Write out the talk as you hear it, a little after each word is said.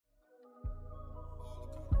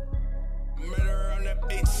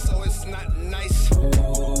it, so it's not nice. For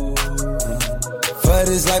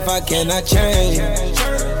this life I cannot change.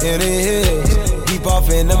 In the hills, deep off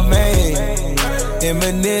in the main.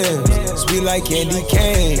 Eminem, sweet like candy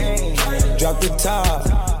cane. Drop the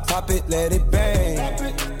top, pop it, let it bang.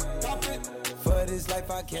 For this life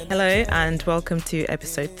I cannot. Hello and welcome to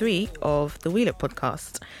episode 3 of the Wheel It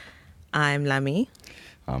podcast. I'm Lami.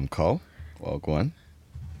 I'm Carl. Well, go on.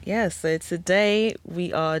 Yeah, so today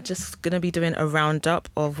we are just going to be doing a roundup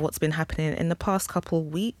of what's been happening in the past couple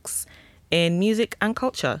weeks in music and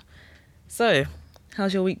culture. So,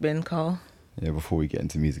 how's your week been, Carl? Yeah, before we get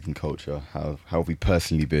into music and culture, how have we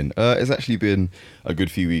personally been? It's actually been a good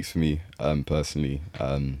few weeks for me, personally.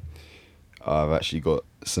 I've actually got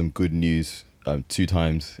some good news 2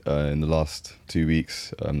 times in the last 2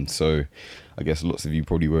 weeks. So I guess lots of you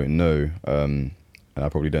probably won't know, and I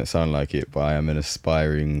probably don't sound like it, but I am an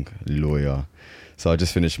aspiring lawyer. So I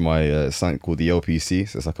just finished my something called the LPC.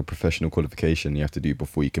 So it's like a professional qualification you have to do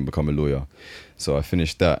before you can become a lawyer. So I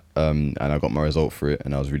finished that and I got my result for it,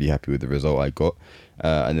 and I was really happy with the result I got.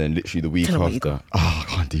 And then literally the week after, I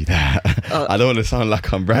can't do that. I don't want to sound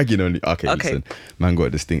like I'm bragging on you. Okay. Listen, man got a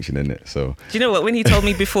distinction in it. So do you know what? When he told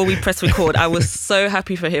me before we press record, I was so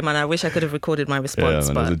happy for him, and I wish I could have recorded my response.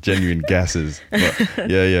 Yeah, man, those are genuine gasses. But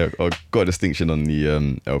yeah, I got a distinction on the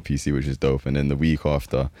LPC, which is dope. And then the week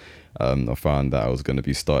after, I found that I was going to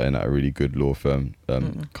be starting at a really good law firm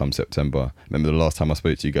come September. Remember the last time I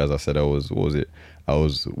spoke to you guys, I said I was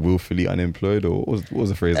willfully unemployed, or what was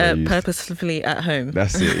the phrase I used? Purposefully at home.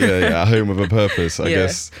 That's it, yeah, at home with a purpose. I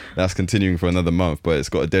guess that's continuing for another month, but it's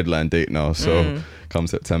got a deadline date now. So come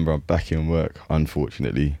September, I'm back in work,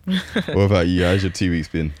 unfortunately. What about you? How's your 2 weeks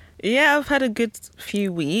been? Yeah, I've had a good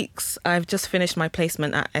few weeks. I've just finished my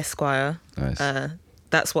placement at Esquire. Nice.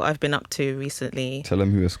 That's what I've been up to recently. Tell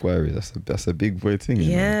them who Esquire is. That's a big boy thing.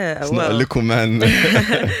 Yeah, it's not a little man.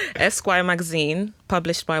 Esquire magazine,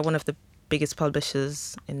 published by one of the biggest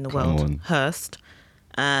publishers in the world, Hearst.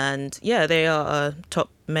 And yeah, they are a top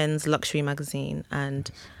men's luxury magazine.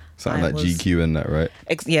 And something like GQ and that, right?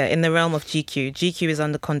 In the realm of GQ. GQ is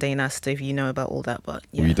under Condé Nast, if you know about all that, but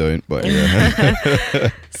yeah. We don't, but yeah.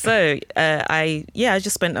 So I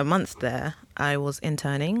just spent a month there. I was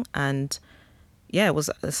interning, and yeah, it was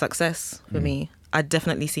a success for me. I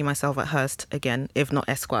definitely see myself at Hearst again, if not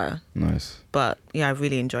Esquire. Nice. But yeah, I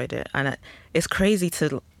really enjoyed it. And it's crazy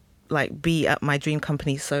to like be at my dream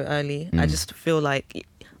company so early. I just feel like,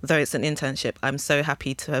 though it's an internship, I'm so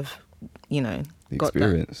happy to have, got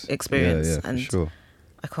that experience. Yeah, and for sure.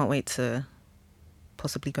 I can't wait to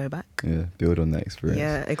possibly go back. Yeah, build on that experience.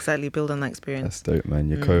 Yeah, exactly, build on that experience. That's dope, man.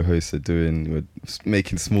 Your co-hosts we're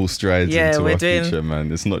making small strides into our future,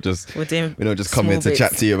 man. It's not just, we don't just come in to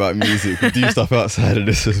chat to you about music. We do stuff outside of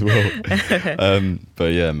this as well.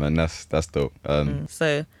 But yeah, man, that's dope.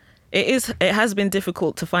 So it has been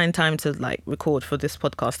difficult to find time to like record for this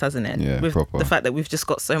podcast, hasn't it? Yeah, with proper. The fact that we've just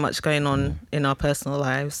got so much going on in our personal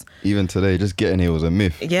lives. Even today, just getting here was a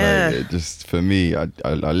myth. Yeah. Like, just for me,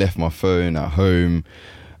 I left my phone at home.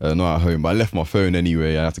 Not at home, but I left my phone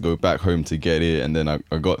anyway. I had to go back home to get it, and then I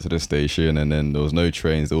got to the station, and then there was no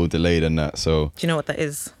trains. They were all delayed and that. So do you know what that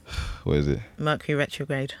is? What is it? Mercury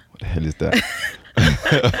retrograde. What the hell is that?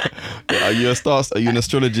 Are you an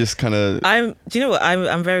astrologist kind of? Do you know what?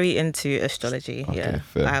 I'm very into astrology. Okay, yeah,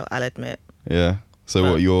 fair. I'll admit. Yeah.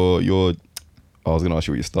 So what your I was going to ask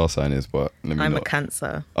you what your star sign is, but let me I'm not. a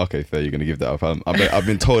Cancer. Okay, fair. You're going to give that up. I've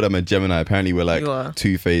been told I'm a Gemini. Apparently we're like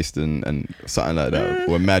two-faced and something like that.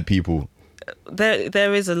 We're mad people.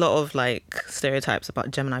 There is a lot of like stereotypes about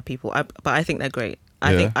Gemini people, but I think they're great.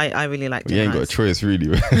 I think I really like Geminis. You ain't got a choice really.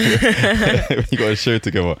 You got a show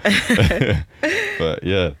together. But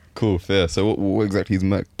yeah, cool, fair. So what exactly is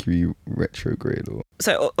Mercury retrograde?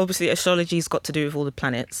 So obviously astrology's got to do with all the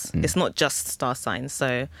planets. It's not just star signs.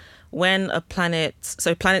 So when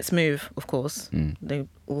planets move, of course, they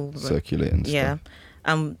all circulate and stuff.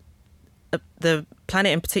 Yeah. The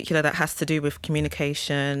planet in particular that has to do with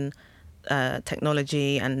communication,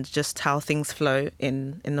 technology, and just how things flow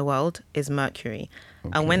in the world is Mercury.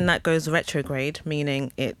 Okay. And when that goes retrograde,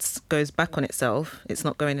 meaning it goes back on itself, it's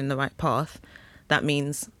not going in the right path, that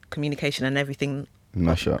means communication and everything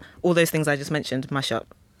mash up. All those things I just mentioned mash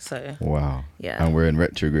up. So wow. Yeah. And we're in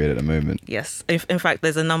retrograde at the moment. Yes. In fact,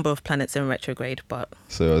 there's a number of planets in retrograde, but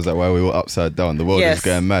so is that why we were upside down? The world is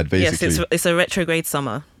going mad, basically. Yes, it's a retrograde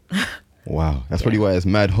summer. Wow. That's probably why it's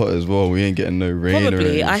mad hot as well. We ain't getting no rain.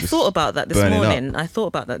 Probably. I thought about that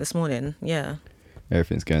this morning. Yeah.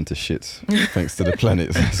 Everything's going to shits thanks to the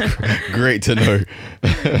planets. That's great to know.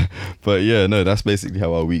 But yeah, no, that's basically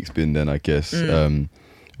how our week's been then, I guess. And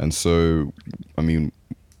so, I mean,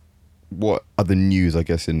 what other news, I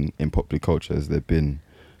guess, in popular culture has there been?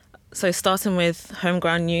 So starting with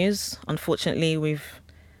homegrown news, unfortunately, we've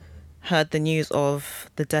heard the news of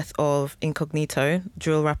the death of Incognito,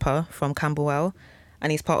 drill rapper from Camberwell,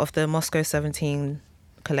 and he's part of the Moscow 17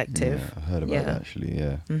 collective. Yeah, I heard about that actually.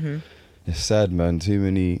 Yeah, Mm-hmm. it's sad, man. Too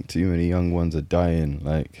many young ones are dying,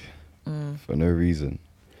 like for no reason,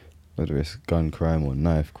 whether it's gun crime or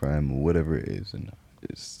knife crime or whatever it is, and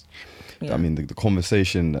it's. Yeah. I mean, the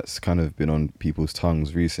conversation that's kind of been on people's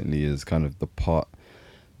tongues recently is kind of the part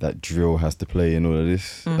that drill has to play in all of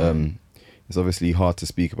this. Mm-hmm. It's obviously hard to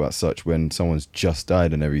speak about such when someone's just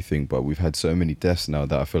died and everything, but we've had so many deaths now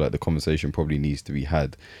that I feel like the conversation probably needs to be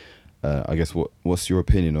had. I guess what's your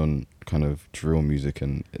opinion on kind of drill music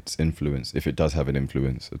and its influence, if it does have an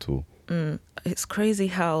influence at all? It's crazy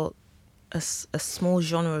how a small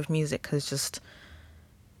genre of music has just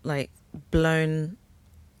like blown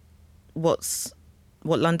what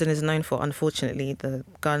London is known for, unfortunately, the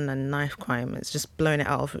gun and knife crime. It's just blown it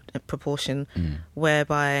out of proportion,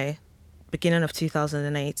 whereby beginning of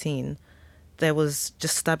 2018 there was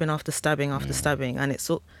just stabbing after stabbing after stabbing, and it's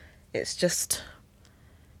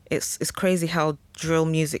crazy how drill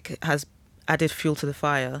music has added fuel to the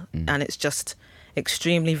fire, and it's just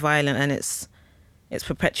extremely violent, and it's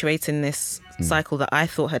perpetuating this cycle that I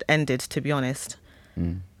thought had ended, to be honest.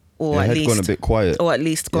 Or it had gone a bit quiet. Or at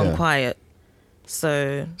least gone quiet.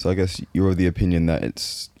 So I guess you're of the opinion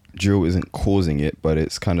that drill isn't causing it, but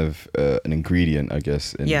it's kind of an ingredient, I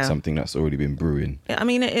guess, in something that's already been brewing. I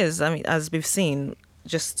mean, it is. I mean, as we've seen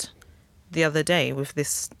just the other day with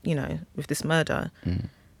this, with this murder,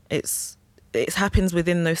 it happens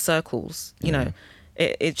within those circles. You know,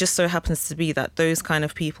 it just so happens to be that those kind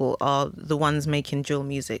of people are the ones making drill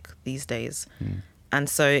music these days, and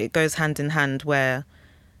so it goes hand in hand where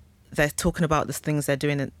they're talking about the things they're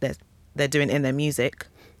doing in their music,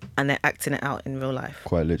 and they're acting it out in real life.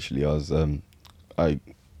 Quite literally, I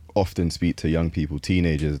often speak to young people,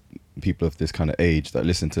 teenagers, people of this kind of age that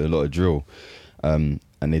listen to a lot of drill, and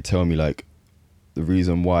they tell me like the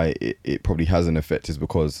reason why it probably has an effect is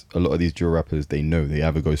because a lot of these drill rappers they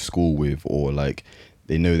either go to school with or like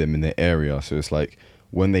they know them in their area, so it's like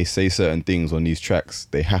when they say certain things on these tracks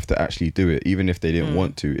they have to actually do it even if they didn't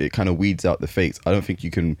want to. It kind of weeds out the fakes. I don't think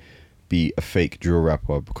you can be a fake drill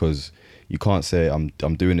rapper because you can't say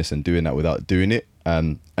I'm doing this and doing that without doing it,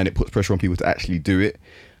 and it puts pressure on people to actually do it,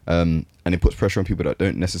 and it puts pressure on people that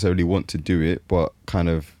don't necessarily want to do it but kind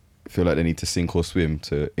of feel like they need to sink or swim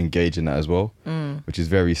to engage in that as well, which is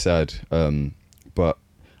very sad. But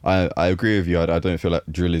I agree with you. I don't feel like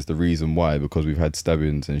drill is the reason why, because we've had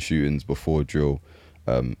stabbings and shootings before drill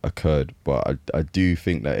occurred, but I do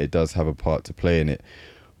think that it does have a part to play in it.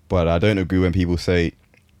 But I don't agree when people say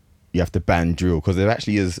you have to ban drill, because there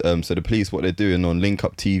actually is so the police, what they're doing on Link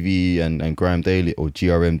Up TV and Grime Daily or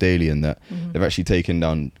GRM Daily and that, they've actually taken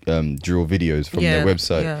down drill videos from their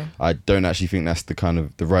website. I don't actually think that's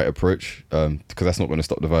the right approach, because that's not going to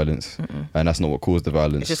stop the violence, and that's not what caused the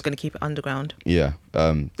violence. It's just going to keep it underground.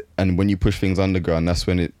 And when you push things underground, that's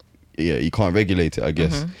when you can't regulate it, I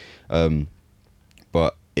guess.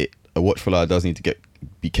 But a watchful eye does need to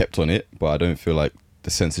be kept on it, but I don't feel like the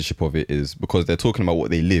censorship of it is because they're talking about what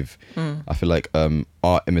they live. I feel like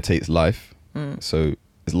art imitates life, so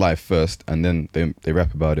it's life first and then they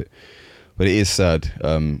rap about it. But it is sad.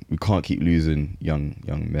 We can't keep losing young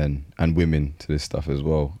men and women to this stuff as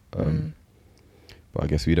well. But I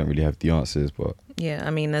guess we don't really have the answers. But I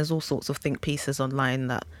mean, there's all sorts of think pieces online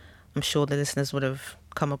that I'm sure the listeners would have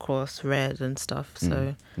come across, read and stuff,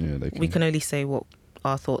 so we can only say what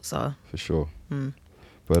our thoughts are. For sure.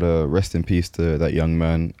 But rest in peace to that young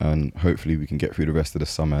man, and hopefully we can get through the rest of the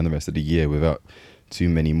summer and the rest of the year without too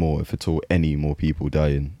many more, if at all any more people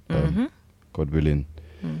dying, God willing.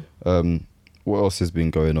 What else has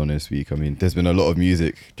been going on this week? I mean, there's been a lot of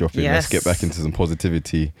music dropping. Let's get back into some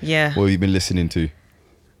positivity. What have you been listening to?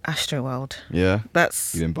 Astroworld.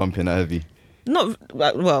 You've been bumping that heavy. Not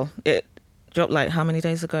well, it dropped like how many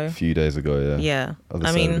days ago? A few days ago. Other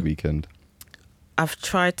side of the weekend. I've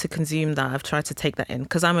tried to consume that. I've tried to take that in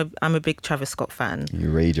because I'm a big Travis Scott fan.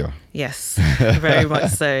 You're a rager. Yes, very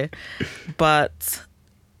much so. But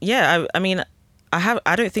I mean,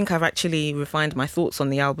 I don't think I've actually refined my thoughts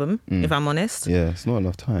on the album, if I'm honest. It's not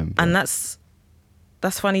enough time. And that's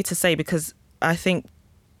funny to say because I think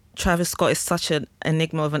Travis Scott is such an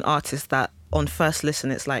enigma of an artist that on first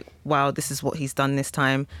listen it's like, wow, this is what he's done this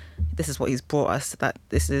time. This is what he's brought us. That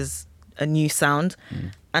this is a new sound,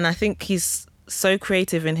 and I think he's so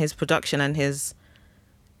creative in his production and his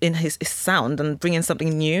sound and bringing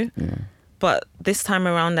something new. But this time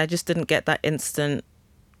around I just didn't get that instant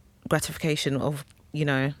gratification of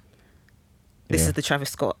this Yeah. is the Travis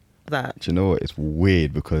Scott that. Do you know what? It's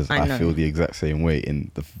weird because I I know. feel the exact same way.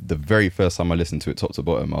 In the very first time I listened to it top to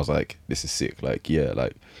bottom, I was like, this is sick. Like, yeah,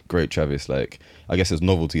 like, great Travis. Like, I guess it's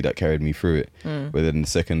novelty that carried me through it. But then the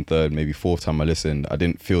second, third, maybe fourth time I listened, I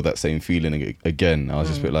didn't feel that same feeling again. I was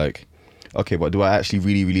just a bit like, okay, but do I actually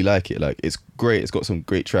really, really like it? Like, it's great. It's got some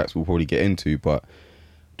great tracks we'll probably get into, but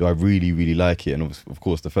do I really, really like it? And of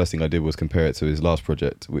course, the first thing I did was compare it to his last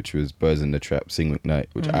project, which was Birds in the Trap, Sing McKnight,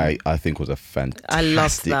 which I think was a fantastic I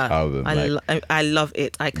love that album. I love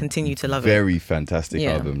it. I continue to love it. Very fantastic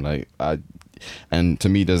Yeah. album. Like, and to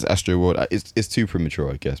me, there's Astro World. It's too premature,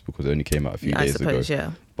 I guess, because it only came out a few I days suppose, ago.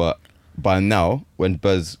 yeah. But by now, when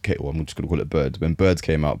Birds came, well, I'm just gonna call it Birds. When Birds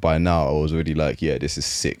came out, by now I was already like, yeah, this is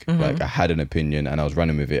sick. Like, I had an opinion and I was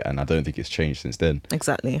running with it, and I don't think it's changed since then.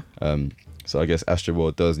 Exactly. So I guess Astro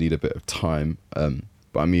World does need a bit of time.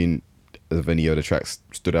 But I mean, have any other tracks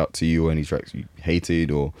stood out to you, or any tracks you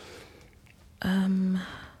hated, or?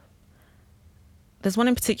 There's one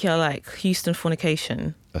in particular, like Houston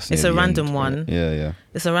Fornication. That's It's near a the random end, one. Yeah.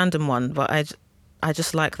 It's a random one, but I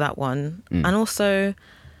just like that one. And also,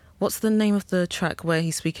 what's the name of the track where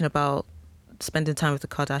he's speaking about spending time with the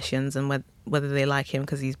Kardashians and whether they like him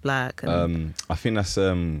because he's black? And I think that's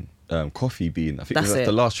Coffee Bean. I think That's that's it.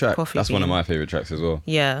 the last track. Coffee That's one of Bean. my favorite tracks as well.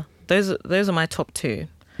 yeah, those are my top two.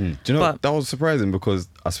 Do you know But- that was surprising, because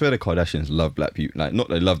I swear the Kardashians love black people. Like, not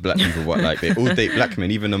they love black people, but like they all date black men,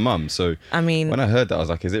 even the mum. So I mean, when I heard that, I was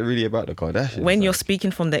like, is it really about the Kardashians? when you're Like, speaking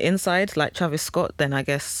from the inside, like Travis Scott, then I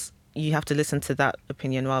guess you have to listen to that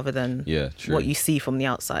opinion rather than Yeah, true. what you see from the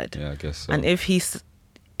outside. yeah, I guess so. And if he's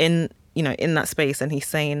in that space and he's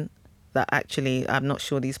saying that actually I'm not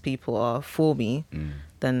sure these people are for me,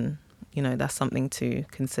 then that's something to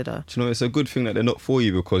consider. Do you know, it's a good thing that they're not for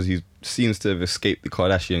you, because he seems to have escaped the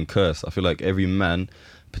Kardashian curse. I feel like every man,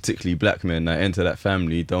 particularly black men that enter that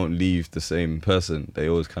family, don't leave the same person. They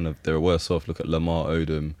always they're worse off. Look at Lamar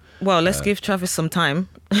Odom. Well, let's give Travis some time.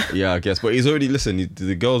 Yeah, I guess. But he's already,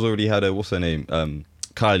 the girl's already had what's her name?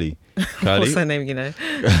 Kylie. What's her name?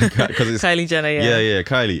 'Cause it's, Kylie Jenner. Yeah. yeah,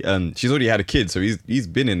 Kylie. She's already had a kid, so he's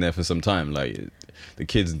been in there for some time. Like, the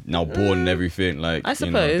kid's now born and everything. Like, I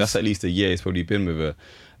suppose. that's at least a year he's probably been with her.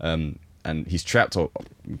 And he's trapped, or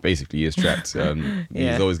basically he is trapped. Yeah.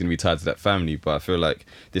 He's always going to be tied to that family. But I feel like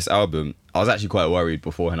this album, I was actually quite worried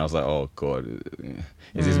beforehand. I was like, oh God,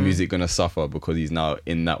 is his music going to suffer because he's now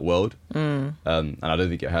in that world? And I don't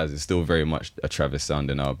think it has. It's still very much a Travis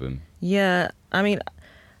sounding album. Yeah. I mean,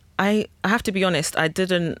 I have to be honest. I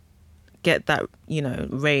didn't get that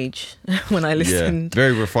rage when I Yeah, listened.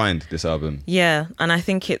 very refined, this album. Yeah, and I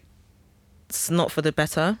think it's not for the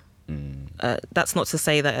better. That's not to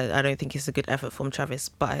say that I don't think it's a good effort from Travis,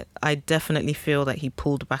 but I definitely feel that he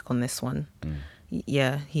pulled back on this one.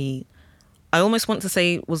 Yeah, I almost want to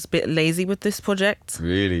say was a bit lazy with this project.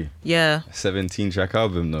 Really? Yeah, 17-track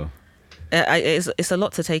album though. it's a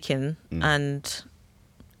lot to take in, and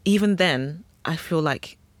even then, I feel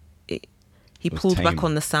like he was pulled tame. back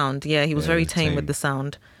on the sound. Yeah, he was Yeah, very it was tame tame. with the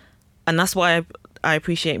sound, and that's why I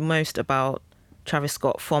appreciate most about Travis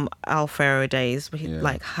Scott from Al Farrow days, Yeah.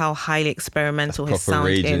 like how highly experimental his Proper sound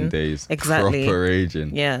raging in. days. Exactly. Proper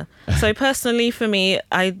raging. Yeah. So personally, for me,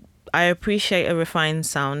 I appreciate a refined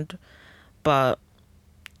sound, but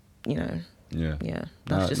Yeah.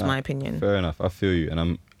 that's just my opinion. Fair enough. I feel you,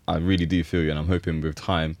 and I really do feel you, and I'm hoping with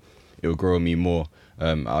time it will grow on me more.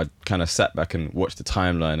 I kind of sat back and watched the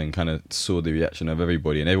timeline and kind of saw the reaction of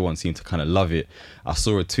everybody, and everyone seemed to kind of love it. I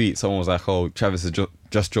saw a tweet, someone was like, oh, Travis has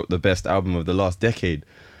just dropped the best album of the last decade.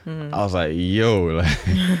 I was like, yo, like,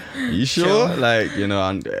 are you sure? Like,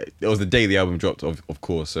 and it was the day the album dropped, of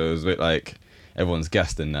course, so it was a bit like everyone's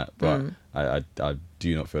gassed in that, but I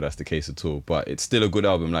do not feel that's the case at all. But it's still a good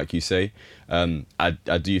album, like you say. I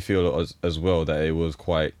do feel as well that it was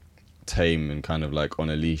quite tame and kind of like on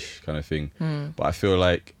a leash kind of thing. But I feel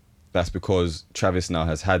like that's because Travis now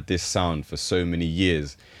has had this sound for so many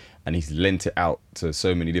years, and he's lent it out to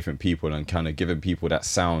so many different people and kind of given people that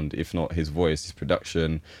sound, if not his voice, his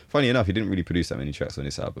production. Funny enough, he didn't really produce that many tracks on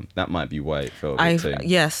this album. That might be why it felt a bit tame.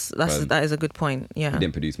 Yes, that is a good point. Yeah. He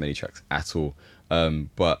didn't produce many tracks at all.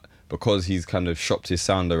 But because he's kind of shopped his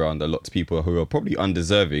sound around a lot to people who are probably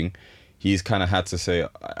undeserving, he's kind of had to say,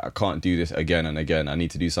 I can't do this again and again. I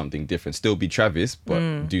need to do something different. Still be Travis,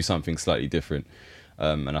 but do something slightly different.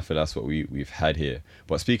 And I feel that's what we've had here.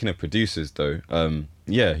 But speaking of producers, though,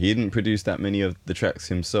 he didn't produce that many of the tracks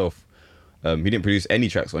himself. He didn't produce any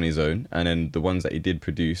tracks on his own. And then the ones that he did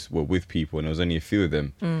produce were with people, and there was only a few of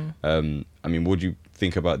them. I mean, what do you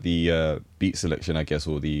think about the beat selection, I guess,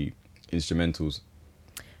 or the instrumentals?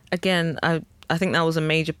 Again, I think that was a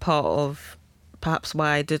major part of perhaps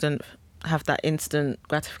why I didn't have that instant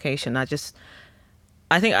gratification. I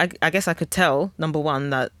think I guess I could tell, number one,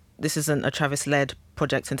 that this isn't a Travis-led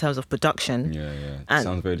project in terms of production. Yeah. And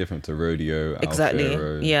Sounds very different to Rodeo, exactly.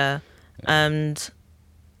 Alfaro. Yeah. And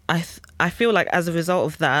I feel like as a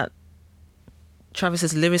result of that,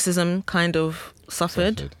 Travis's lyricism kind of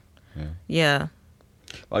suffered. Yeah.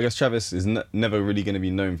 Well, I guess Travis is never really going to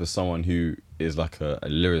be known for someone who is like a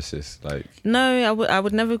lyricist. Like, no, I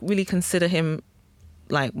would never really consider him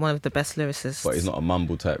like one of the best lyricists. but he's not a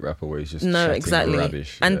mumble type rapper where he's just No, chatting exactly.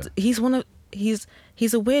 rubbish. And he's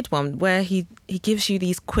a weird one where he gives you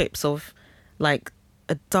these quips of like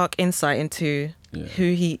a dark insight into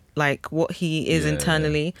who he, like what he is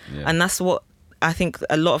internally. Yeah. And that's what I think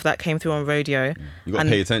a lot of that came through on Rodeo. You got to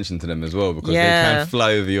pay attention to them as well, because they Yeah. can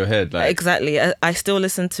fly over your head. Like, Exactly. I still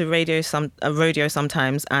listen to Rodeo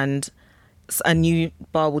sometimes, and a new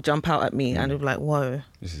bar will jump out at me and I'll be like, whoa.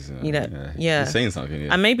 this is, You know, yeah. He's saying something.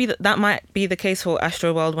 Yeah. And maybe that might be the case for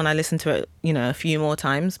Astro World when I listen to it, you know, a few more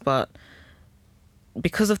times. But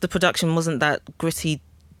because of the production wasn't that gritty,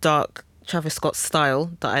 dark Travis Scott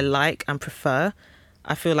style that I like and prefer,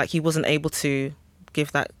 I feel like he wasn't able to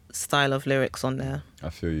give that style of lyrics on there. I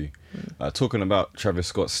feel you. Talking about Travis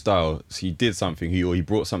Scott's style, so he did something. He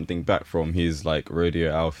brought something back from his like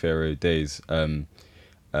Rodeo Alfaro days.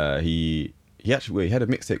 He actually had a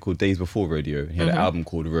mixtape called Days Before Rodeo. He had an album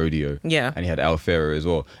called Rodeo. Yeah. And he had Alfaro as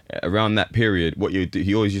well. Around that period, what you do,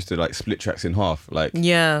 he always used to like split tracks in half. Like,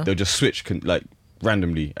 Yeah. they'll just switch like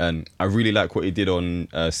randomly. And I really like what he did on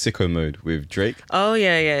Sicko Mode with Drake. Oh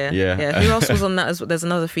yeah. Yeah. Who else was on that? There's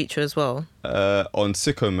another feature as well. On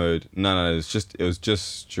Sicko Mode, no, it was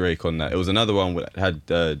just Drake on that. It was another one that had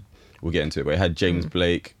we'll get into it, but it had James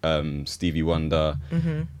Blake, Stevie Wonder,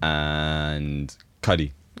 and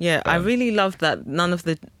Cuddy. Yeah, I really loved that none of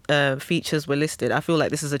the features were listed. I feel like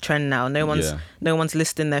this is a trend now. No one's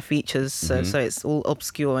listing their features, so it's all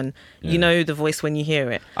obscure, and you know the voice when you hear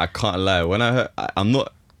it. I can't lie. When I heard, I'm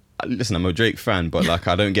a Drake fan, but like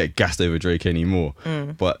I don't get gassed over Drake anymore.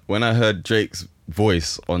 But when I heard Drake's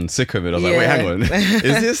voice on Sicko Mode, I was like, wait, hang on,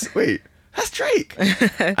 that's Drake.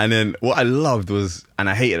 And then what I loved was, and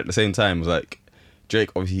I hated at the same time, was like, Drake,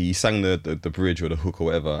 obviously, he sang the bridge or the hook or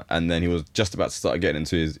whatever, and then he was just about to start getting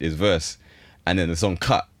into his verse, and then the song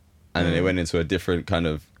cut, and then it went into a different kind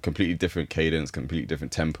of, completely different cadence, completely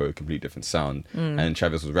different tempo, completely different sound, and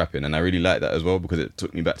Travis was rapping, and I really liked that as well, because it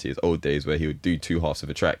took me back to his old days where he would do two halves of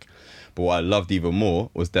a track. But what I loved even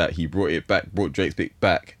more was that he brought Drake's bit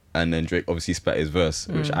back, and then Drake obviously spat his verse,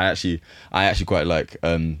 which I actually quite like.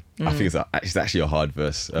 I think it's actually a hard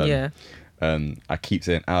verse. I keep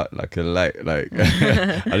saying out like a light, like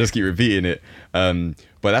I just keep repeating it.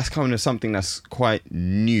 But that's kind of something that's quite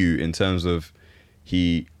new in terms of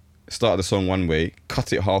he started the song one way,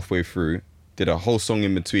 cut it halfway through, did a whole song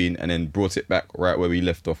in between, and then brought it back right where we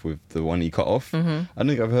left off with the one he cut off. I don't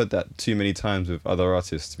think I've heard that too many times with other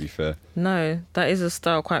artists, to be fair. No, that is a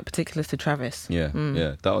style quite particular to Travis. Yeah,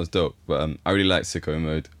 that was dope. But I really like Sicko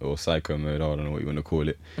Mode or Psycho Mode, I don't know what you want to call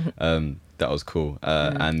it. That was cool.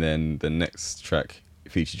 And then the next track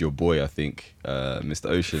featured your boy, I think, Mr.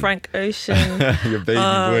 Ocean. Frank Ocean. Your baby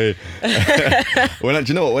boy. Do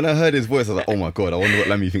you know what? When I heard his voice, I was like, oh my God, I wonder what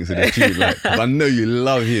Lammy thinks of this tune. Like, 'cause I know you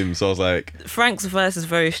love him. So I was like... Frank's verse is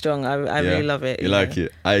very strong. I really love it. You like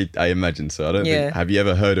it? I imagine so. I don't think... Have you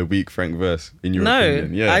ever heard a weak Frank verse in your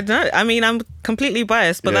opinion? No, I don't. I mean, I'm completely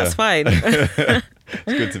biased, but that's fine. It's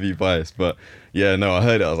good to be biased, but yeah, no, I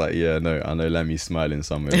heard it. I was like, yeah, no, I know Lammy's smiling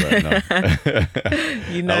somewhere right now.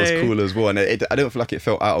 That was cool as well, and I don't feel like it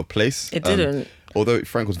felt out of place. It didn't. Although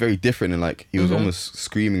Frank was very different, and like he was almost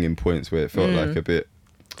screaming in points where it felt like a bit.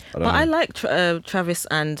 I like Travis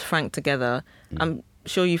and Frank together. I'm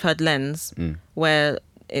sure you've heard Lens, where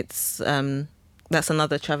it's that's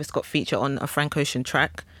another Travis Scott feature on a Frank Ocean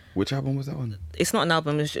track. Which album was that one? It's not an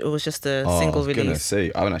album. It was just a single release. I was gonna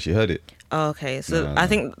say, I haven't actually heard it. Oh, okay. So I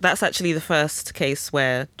think that's actually the first case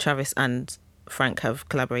where Travis and Frank have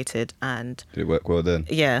collaborated, and did it work well then?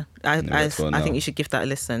 Yeah, I think you should give that a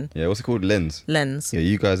listen. Yeah, what's it called? Lens. Lens. Yeah,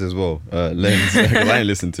 you guys as well. Lens. Because I ain't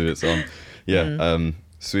listened to it, so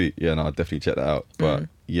sweet. Yeah, no, I'll definitely check that out. But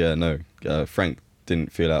Frank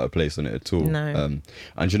didn't feel out of place on it at all. No.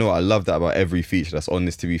 And you know what? I love that about every feature that's on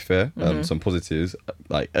this, to be fair. Some positives,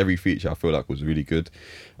 like every feature I feel like was really good.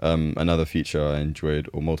 Another feature I enjoyed,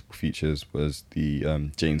 or multiple features, was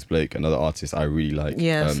the James Blake, another artist I really like.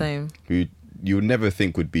 Yeah, same. Who you would never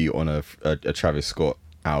think would be on a Travis Scott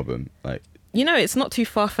album. Like, you know, it's not too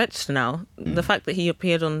far-fetched now. The fact that he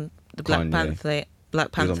appeared on the Black Panther.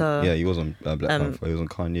 He was on Black Panther. He was on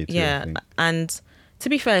Kanye too. Yeah, I think. And to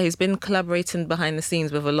be fair, he's been collaborating behind the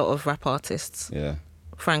scenes with a lot of rap artists. Yeah.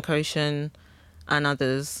 Frank Ocean, and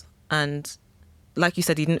others. And like you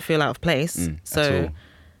said, he didn't feel out of place. at So all.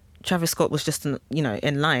 Travis Scott was just,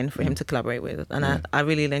 in line for him to collaborate with. And I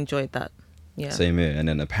really enjoyed that. Yeah. Same here. And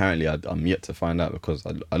then apparently I'm yet to find out, because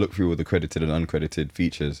I looked through all the credited and uncredited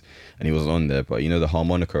features and he wasn't on there. But the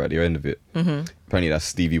harmonica at the end of it, apparently that's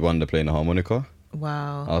Stevie Wonder playing the harmonica.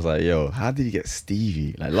 Wow. I was like, yo, how did you get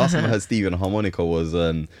Stevie? Like, last time I heard Stevie on a harmonica was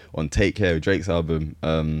on Take Care, Drake's album.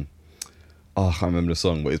 I can't remember the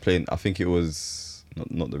song, but he's playing, I think it was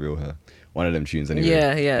not The Real Her, one of them tunes anyway.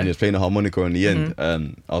 Yeah. And he was playing the harmonica in the end.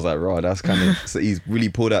 I was like, right, that's kind of, so he's really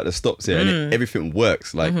pulled out the stops here, and everything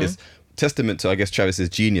works. Like, it's testament to, I guess, Travis's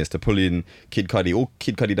genius to pull in Kid Cudi. All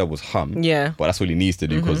Kid Cudi did was hum. Yeah. But that's what he needs to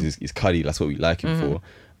do, because he's Cudi. That's what we like him for.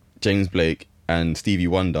 James Blake and Stevie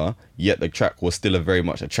Wonder, yet the track was still very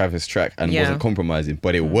much a Travis track and wasn't compromising,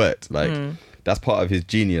 but it worked. Like, that's part of his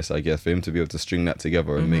genius, I guess, for him to be able to string that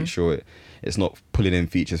together and make sure it's not pulling in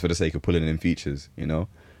features for the sake of pulling in features,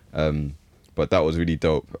 But that was really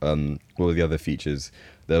dope. What were the other features?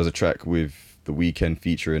 There was a track with The Weeknd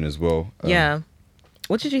featuring as well.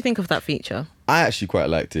 What did you think of that feature? I actually quite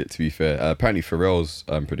liked it, to be fair. Apparently Pharrell's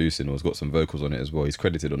producing, or has got some vocals on it as well. He's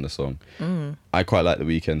credited on the song. I quite like the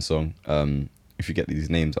Weeknd song. If you get these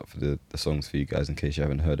names up for the songs for you guys, in case you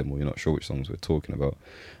haven't heard them or you're not sure which songs we're talking about.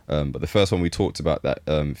 But the first one we talked about that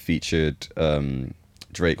featured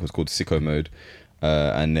Drake was called Sicko Mode.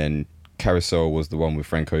 And then Carousel was the one with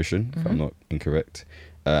Frank Ocean, if I'm not incorrect.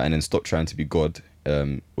 And then Stop Trying to Be God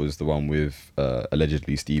was the one with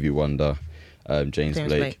allegedly Stevie Wonder, James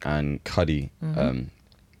Blake and Cudi. And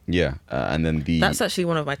then That's actually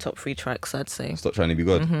one of my top 3 tracks, I'd say. Stop Trying to Be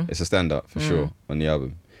God. It's a standout for sure on the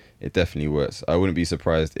album. It definitely works. I wouldn't be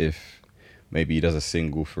surprised if maybe he does a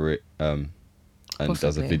single for it, and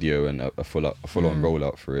does a video and a full on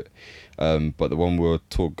rollout for it. But the one we're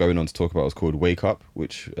going on to talk about was called Wake Up,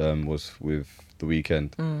 which was with The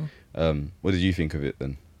Weeknd. What did you think of it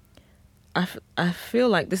then? I feel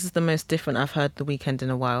like this is the most different I've heard The Weeknd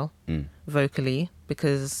in a while, vocally,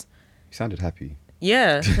 because... He sounded happy.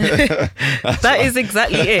 Yeah, that is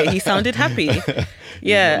exactly it. He sounded happy.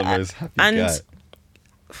 Yeah, He's not the most happy guy.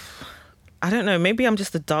 I don't know, maybe I'm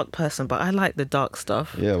just a dark person, but I like the dark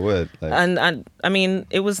stuff. Yeah, word. Like, and I mean,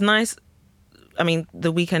 it was nice. I mean,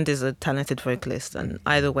 The Weeknd is a talented vocalist, and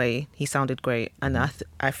either way, he sounded great. And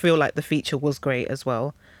I feel like the feature was great as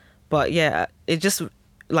well. But yeah, it just,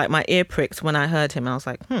 like, my ear pricked when I heard him. And I was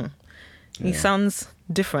like, he sounds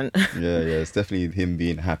different. yeah, it's definitely him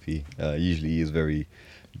being happy. Usually he is very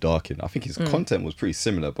dark, and I think his content was pretty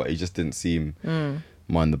similar, but he just didn't seem...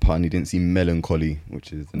 Mind the pun, he didn't seem melancholy,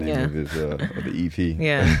 which is the name of his of the EP.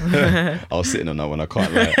 Yeah. I was sitting on that one, I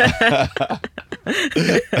can't lie.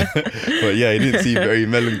 But yeah, he didn't seem very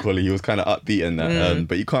melancholy. He was kind of upbeat in that.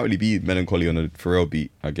 But you can't really be melancholy on a Pharrell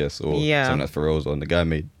beat, I guess, or something that Pharrell's on. The guy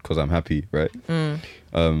made Cause I'm Happy, right?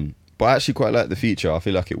 But I actually quite like the feature. I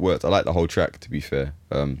feel like it worked. I like the whole track, to be fair.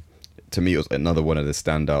 To me, it was another one of the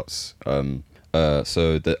standouts.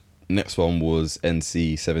 So the next one was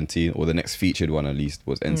NC-17, or the next featured one at least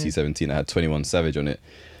was NC-17. I had 21 Savage on it.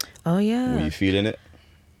 Oh yeah. Were you feeling it?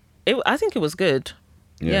 I think it was good.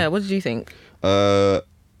 Yeah. What did you think? I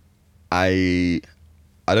don't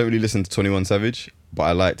really listen to 21 Savage, but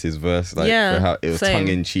I liked his verse. Like, for how it was tongue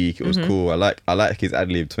in cheek. It was cool. I like his ad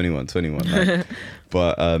lib 21. Like,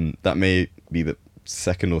 but that may be the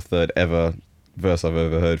second or third ever verse I've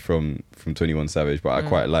ever heard from 21 Savage, but I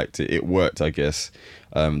quite liked it. It worked, I guess.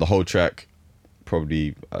 The whole track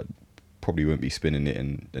probably won't be spinning it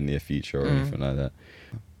in the near future or anything like that.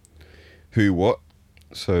 Who What?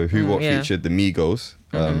 So Who What featured the Migos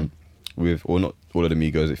with, or not all of the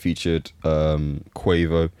Migos. It featured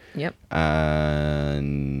Quavo. Yep.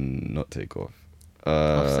 And not Takeoff.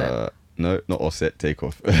 Offset. No, not Offset.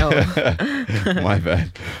 Takeoff. Oh. My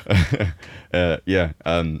bad.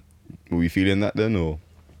 Were we feeling that then, or?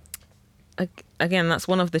 Again, that's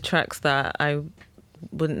one of the tracks that I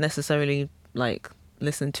wouldn't necessarily like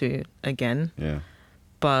listen to again. Yeah.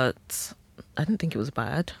 But I didn't think it was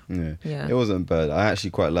bad. Yeah. It wasn't bad. I actually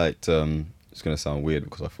quite liked. It's gonna sound weird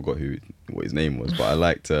because I forgot what his name was, but I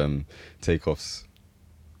liked Takeoff's.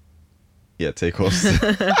 Yeah, Takeoff's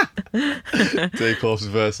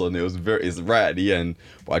verse on it. It's right at the end,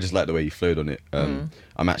 but I just like the way he flowed on it.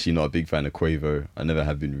 I'm actually not a big fan of Quavo. I never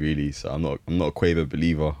have been really, so I'm not a Quavo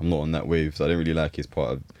believer. I'm not on that wave, so I don't really like his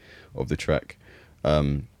part of the track.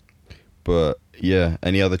 But yeah,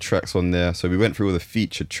 any other tracks on there? So we went through all the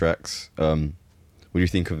featured tracks. What do you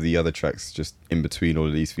think of the other tracks just in between all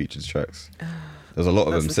of these featured tracks? There's a lot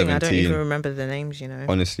of That's them. the thing, I don't 17. even remember the names, you know.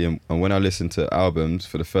 Honestly, and when I listen to albums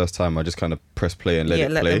for the first time, I just kind of press play and let it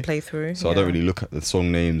play. them play through. So I don't really look at the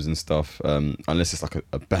song names and stuff unless it's like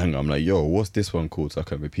a banger. I'm like, yo, what's this one called? So I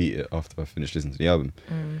can repeat it after I finish listening to the album.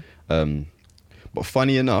 But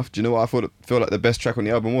funny enough, do you know what I feel like the best track on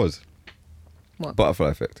the album was? What? Butterfly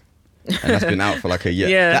Effect. And that's been out for like a year.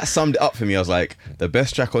 Yeah. That summed it up for me. I was like, the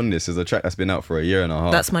best track on this is a track that's been out for a year and a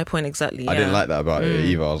half. That's my point exactly. I didn't like that about it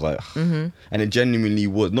either. I was like, and it genuinely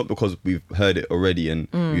was, not because we've heard it already and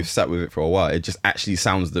we've sat with it for a while. It just actually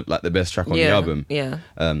sounds like the best track on the album. Yeah.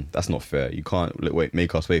 That's not fair. You can't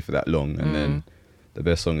make us wait for that long. And then the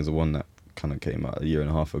best song is the one that kind of came out a year and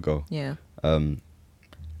a half ago. Yeah. And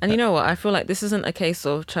you know what? I feel like this isn't a case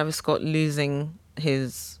of Travis Scott losing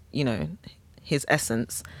his, you know, his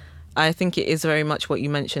essence. I think it is very much what you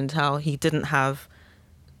mentioned, how he didn't have,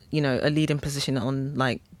 you know, a leading position on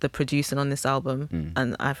like the producing on this album,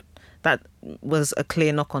 and that was a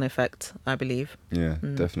clear knock-on effect, I believe. Yeah,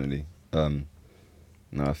 definitely. No,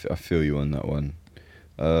 I feel you on that one.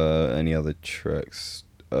 Any other tracks?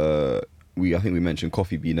 I think we mentioned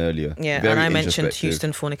Coffee Bean earlier. Yeah, Very and I mentioned introspective.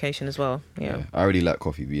 Houston Fornication as well. Yeah. I really like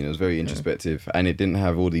Coffee Bean. It was very introspective, and it didn't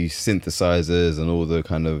have all these synthesizers and all the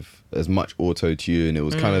kind of as much auto tune. It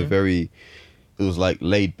was kind of it was like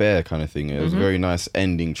laid bare kind of thing. It was a very nice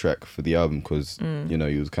ending track for the album because you know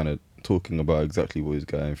he was kind of talking about exactly what he was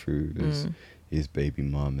going through, his baby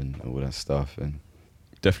mom and all that stuff, and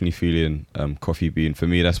definitely feeling Coffee Bean. For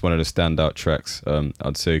me, that's one of the standout tracks.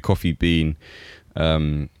 I'd say Coffee Bean.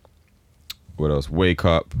 What else? Wake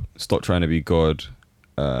Up, Stop Trying to Be God,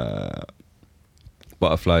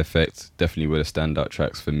 Butterfly Effect, definitely were the standout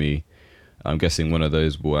tracks for me. I'm guessing one of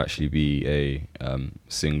those will actually be a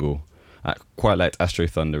single. I quite liked Astro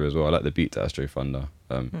Thunder as well. I like the beat to Astro Thunder.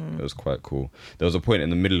 It was quite cool. There was a point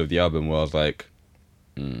in the middle of the album where I was like,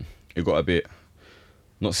 it got a bit,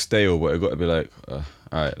 not stale, but it got a bit like, all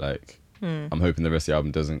right, like, I'm hoping the rest of the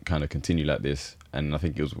album doesn't kind of continue like this. And I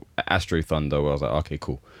think it was Astro Thunder where I was like, okay,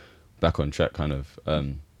 cool. Back on track, kind of.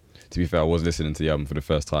 To be fair, I was listening to the album for the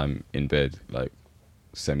first time in bed, like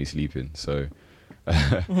semi-sleeping. So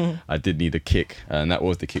I did need a kick, and that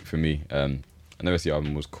was the kick for me. And the rest of the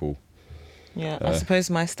album was cool. Yeah, I suppose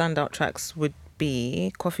my standout tracks would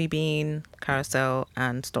be Coffee Bean, Carousel,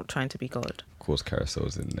 and Stop Trying to Be God. Of course,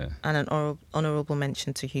 Carousel's in there. And an honourable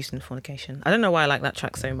mention to Houston Fornication. I don't know why I like that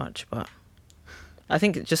track so much, but I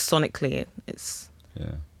think it just sonically, it's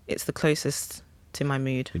the closest to my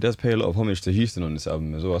mood. He does pay a lot of homage to Houston on this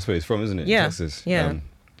album as well. That's where he's from, isn't it? Yeah, Texas. yeah.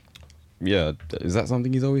 Yeah, is that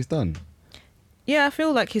something he's always done? Yeah, I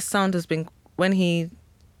feel like his sound has been, when he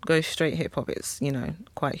goes straight hip hop, it's, you know,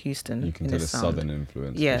 quite Houston. You can in tell his a sound. southern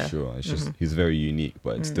influence Yeah. for sure. It's just he's very unique,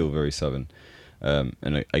 but it's still very southern.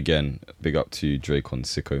 And again, big up to Drake on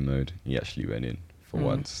Sicko Mode. He actually went in for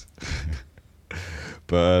once.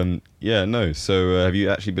 But yeah, no. So have you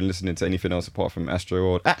actually been listening to anything else apart from Astro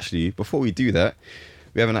World? Actually, before we do that,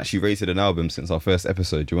 we haven't actually rated an album since our first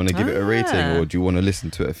episode. Do you want to give it a rating, or do you want to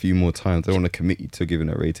listen to it a few more times? I don't want to commit you to giving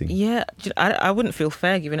it a rating. Yeah, I wouldn't feel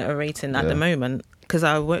fair giving it a rating at the moment, because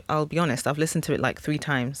I'll be honest, I've listened to it like 3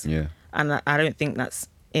 times. Yeah. And I don't think that's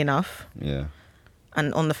enough. Yeah.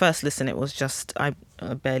 And on the first listen, it was just, I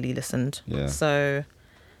barely listened. Yeah. So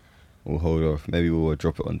We'll hold off. Maybe we'll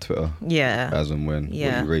drop it on Twitter. Yeah. As and when.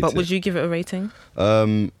 Yeah. What you rate But it. would you give it a rating?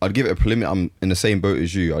 I'd give it a preliminary. I'm in the same boat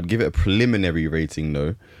as you. I'd give it a preliminary rating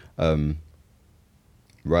though.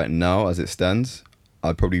 Right now, as it stands,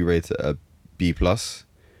 I'd probably rate it a B+,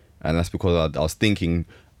 and that's because I was thinking,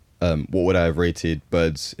 what would I have rated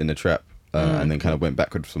Birds in the Trap, and then kind of went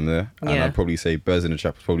backwards from there. And Yeah. I'd probably say Birds in the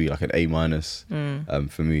Trap was probably like an A-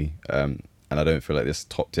 for me. And I don't feel like this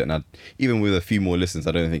topped it. And even with a few more listens,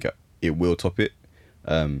 I don't think it will top it.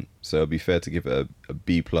 So it'll be fair to give it a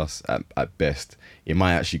B+ at best. It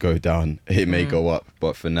might actually go down. It may go up.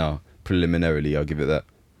 But for now, preliminarily, I'll give it that.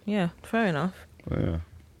 Yeah, fair enough. Yeah.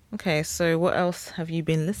 Okay, so what else have you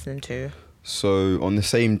been listening to? So on the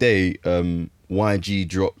same day, YG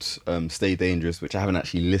dropped Stay Dangerous, which I haven't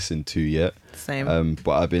actually listened to yet. Same.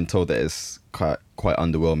 But I've been told that it's quite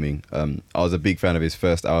underwhelming. I was a big fan of his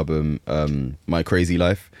first album, My Crazy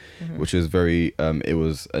Life, which was very, it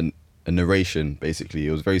was a narration, basically.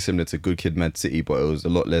 It was very similar to Good Kid, Mad City, but it was a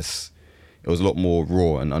lot less, it was a lot more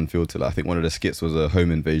raw and unfiltered. I think one of the skits was a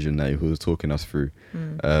home invasion that he was talking us through.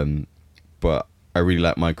 But I really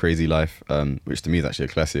like My Crazy Life, which to me is actually a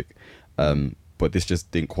classic. But this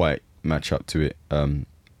just didn't quite match up to it.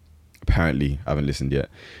 Apparently, I haven't listened yet.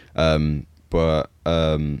 But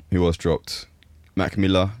who else dropped? Mac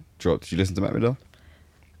Miller dropped. Did you listen to Mac Miller?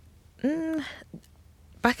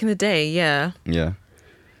 Back in the day, yeah. Yeah.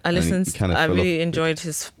 I listened. he kinda I fell really off. enjoyed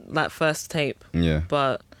his like first tape, Yeah.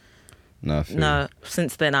 but No, I feel no,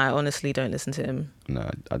 since then I honestly don't listen to him. No,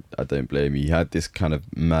 I don't blame you. He had this kind of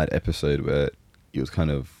mad episode where he was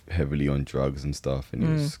kind of heavily on drugs and stuff, and he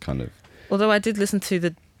was kind of Although I did listen to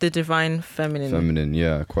the Divine Feminine. feminine.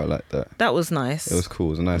 Yeah, I quite like that. That was nice. It was cool.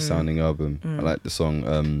 It was a nice sounding album. I like the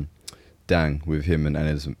song Dang with him and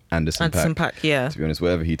Anderson Anderson .Paak. .Paak, yeah. To be honest,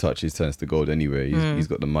 whatever he touches turns to gold anyway. He's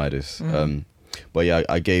got the Midas. But yeah,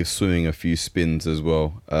 I gave Swimming a few spins as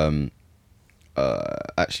well.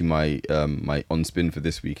 Actually, my on spin for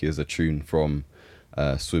this week is a tune from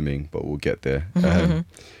Swimming, but we'll get there.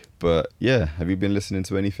 But yeah, have you been listening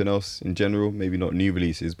to anything else in general? Maybe not new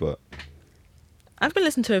releases, but I've been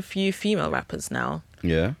listening to a few female rappers now.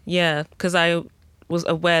 yeah. Yeah, because I was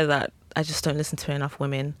aware that I just don't listen to enough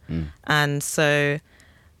women. And so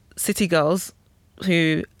City Girls,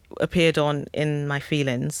 who appeared on In My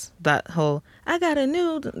Feelings, that whole I got a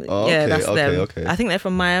new Oh, yeah, okay, that's them. okay. I think they're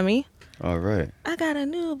from Miami. All right. I got a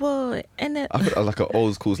new boy, and then I like an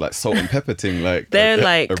old school like Salt and Pepper thing, like They're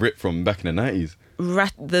like- a rip from back in the 90s.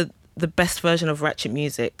 the best version of ratchet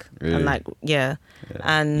music. Really? And like Yeah.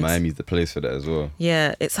 and Miami's the place for that as well.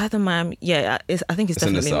 yeah, it's either Miami. Yeah, I think it's It's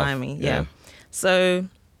in the definitely South, Miami. yeah. Yeah. So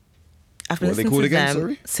I've been What are they listening called to again, them.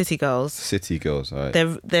 sorry? City Girls. City Girls, all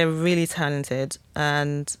right. They're really talented.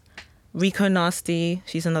 And Rico Nasty,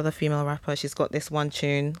 she's another female rapper. She's got this one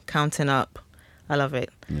tune, Counting Up. I love it.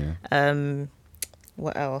 Yeah.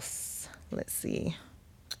 What else? Let's see.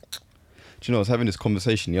 Do you know, I was having this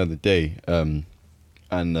conversation the other day, and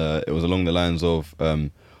it was along the lines of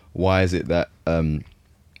why is it that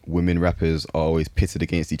women rappers are always pitted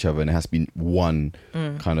against each other, and it has to be one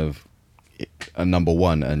kind of a number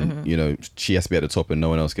one, and you know, she has to be at the top and no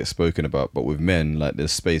one else gets spoken about. But with men, like,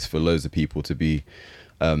 there's space for loads of people to be,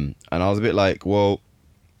 and I was a bit like, well,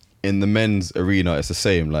 in the men's arena it's the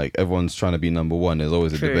same, like everyone's trying to be number one. There's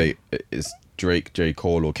always a True. debate, it's Drake, J.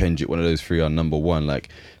 Cole or Kendrick, one of those three are number one. Like,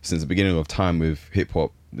 since the beginning of time with hip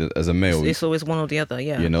hop, as a male, It's always one or the other,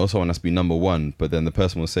 yeah. you know, someone has to be number one. But then the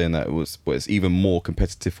person was saying that but it's even more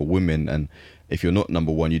competitive for women, and if you're not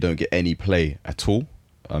number one, you don't get any play at all.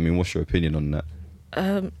 I mean, what's your opinion on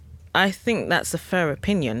that? I think that's a fair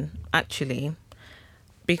opinion, actually,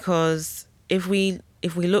 because if we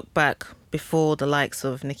look back before the likes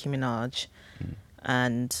of Nicki Minaj,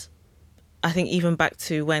 and I think even back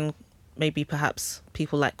to when maybe perhaps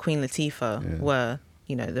people like Queen Latifah were,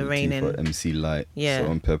 you know, the reigning. Latifah, MC Light, Yeah.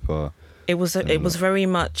 Salt and Pepper. It was very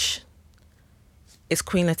much. It's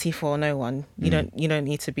Queen Latifah or no one. You don't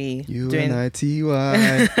need to be doing. UNITY.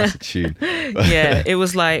 That's a tune. Yeah, it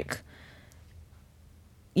was like,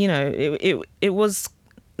 you know, it was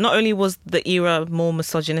not only was the era more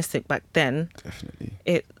misogynistic back then, Definitely.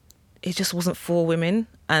 it just wasn't for women,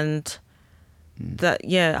 and that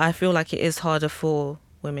I feel like it is harder for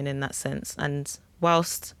women in that sense. And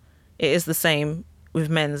whilst it is the same with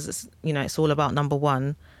men's, you know, it's all about number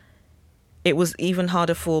one, it was even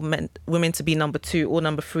harder for women to be number two or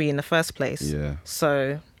number three in the first place. Yeah.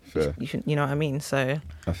 So Fair. you know what I mean? So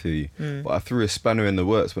I feel you. But I threw a spanner in the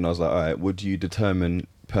works when I was like, all right, would you determine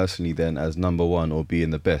personally then as number one or being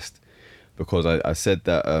the best? Because I said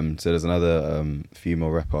that, so there's another female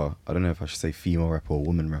rapper. I don't know if I should say female rapper or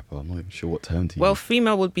woman rapper. I'm not even sure what term to use. well,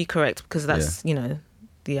 female would be correct because that's, you know,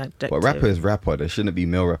 the adjective. But rapper is rapper. There shouldn't be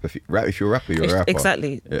male rapper. If you're a rapper, you're a rapper.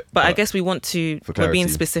 Exactly. Yeah, but I guess we want to, for we're being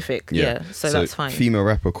clarity. specific. Yeah. So that's fine. Female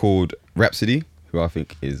rapper called Rhapsody, who I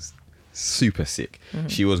think is super sick. Mm-hmm.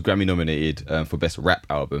 She was Grammy nominated for best rap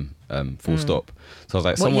album. Full stop. So I was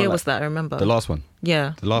like, What someone year like- was that? I remember. The last one.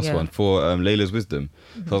 Yeah. The last yeah. one for Layla's Wisdom.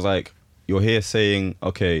 So I was like, you're here saying,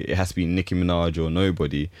 okay, it has to be Nicki Minaj or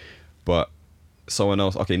nobody, but someone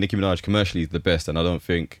else, okay, Nicki Minaj commercially is the best, and I don't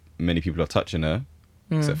think many people are touching her,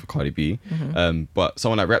 except for Cardi B. But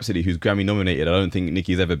someone like Rhapsody, who's Grammy nominated, I don't think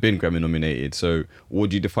Nicki's ever been Grammy nominated. So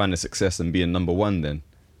would you define as success and being number one then?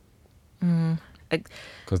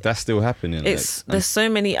 Because that's still happening. It's there's so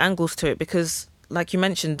many angles to it because, like you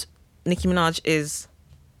mentioned, Nicki Minaj is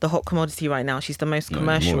the hot commodity right now. She's the most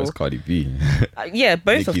commercial. More as Cardi B. Yeah,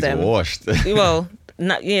 both Nicki's of them. washed. Well,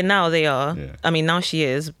 now they are. Yeah. I mean, now she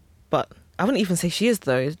is, but I wouldn't even say she is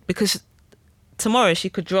though, because tomorrow she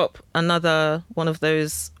could drop another one of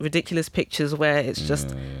those ridiculous pictures where it's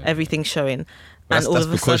just everything showing. That's all of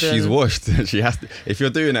a because sudden, she's washed. She has to. If you're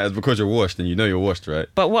doing that, it's because you're washed, and you know you're washed, right?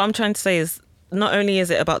 But what I'm trying to say is, not only is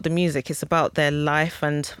it about the music, it's about their life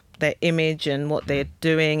and their image and what they're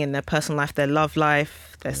doing in their personal life, their love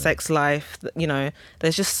life, their sex life. You know,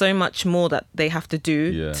 there's just so much more that they have to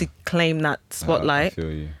do to claim that spotlight. I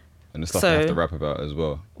feel you. And the stuff they have to rap about as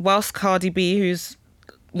well. Whilst Cardi B, who's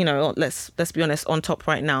you know, let's be honest, on top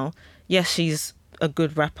right now. Yes, she's a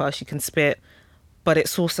good rapper. She can spit, but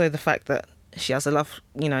it's also the fact that she has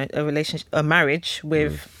a marriage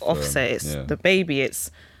with Offset. It's the baby.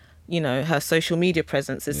 It's, you know, her social media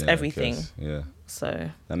presence. It's everything. Yeah. So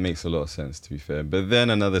that makes a lot of sense, to be fair. But then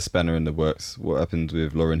another spanner in the works. What happened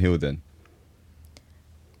with Lauryn Hill then?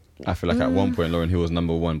 I feel like at one point Lauryn Hill was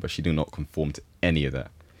number one, but she did not conform to any of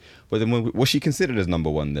that. But then was she considered as number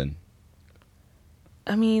one then?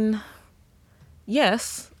 I mean,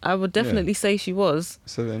 yes, I would definitely say she was.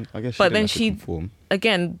 So then I guess she but didn't then have to conform.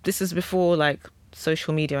 Again, this is before like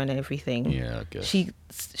social media and everything. Yeah, I guess.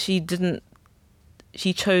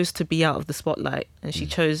 She chose to be out of the spotlight, and she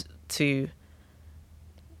chose to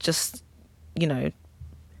just, you know,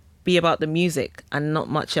 be about the music and not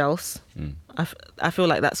much else. I feel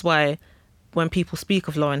like that's why when people speak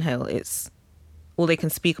of Lauryn Hill, it's all they can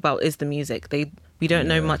speak about is the music. We don't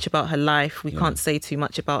know much about her life. We can't say too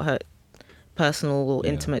much about her personal or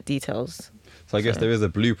intimate details. So I guess there is a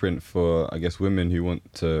blueprint for, I guess, women who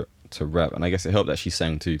want to rap, and I guess it helped that she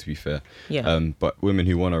sang too, to be fair. Yeah. But women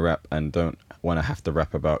who want to rap and don't want to have to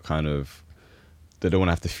rap about kind of, they don't want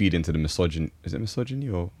to have to feed into the misogyny. Is it misogyny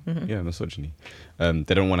or misogyny?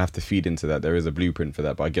 They don't want to have to feed into that. There is a blueprint for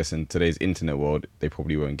that, but I guess in today's internet world, they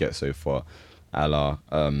probably won't get so far. A la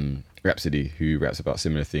Rhapsody, who raps about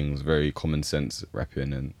similar things, very common sense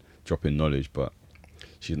rapping and dropping knowledge, but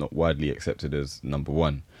she's not widely accepted as number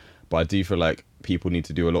one. But I do feel like people need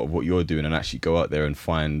to do a lot of what you're doing and actually go out there and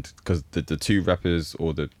find, because the two rappers,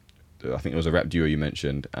 or I think it was a rap duo you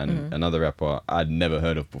mentioned, and another rapper I'd never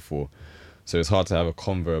heard of before. So it's hard to have a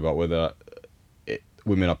convo about whether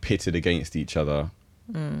women are pitted against each other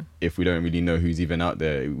if we don't really know who's even out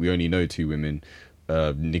there. We only know two women,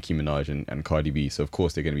 Nicki Minaj and Cardi B. So of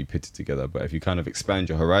course they're going to be pitted together. But if you kind of expand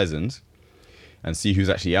your horizons and see who's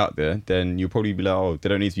actually out there, then you'll probably be like, oh, they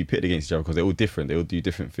don't need to be pitted against each other because they're all different. They all do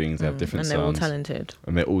different things. They have different sounds. And they're all talented.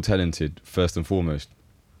 And they're all talented, first and foremost.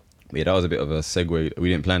 Yeah, that was a bit of a segue. We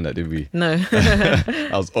didn't plan that, did we? No.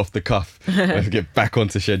 I was off the cuff. Let's get back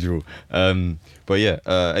onto schedule. But yeah,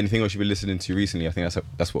 anything else you've been listening to recently? I think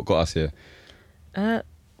that's what got us here.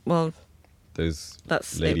 Well,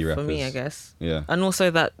 that's lady it rappers. For me, I guess. Yeah. And also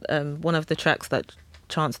that one of the tracks that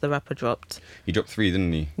Chance the Rapper dropped. He dropped 3,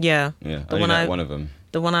 didn't he? Yeah. Yeah. I only like one of them.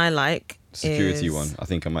 The one I like security one. I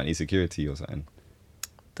think I might need security or something.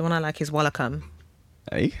 The one I like is Walla Come.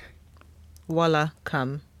 Hey? Walla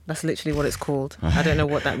Come. That's literally what it's called. I don't know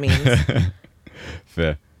what that means.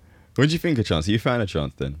 Fair. What do you think of Chance? Are you a fan of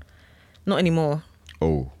Chance then? Not anymore.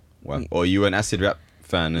 Oh, wow. Or you an acid rap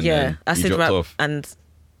fan and yeah, then acid you dropped rap off? and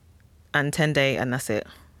 10 Day and that's it.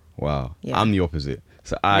 Wow. Yeah. I'm the opposite.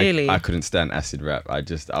 So I couldn't stand acid rap. I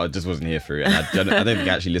just wasn't here for it. And I don't think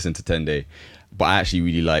I actually listened to 10 Day, but I actually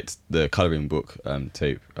really liked the Colouring Book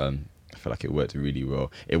tape. I feel like it worked really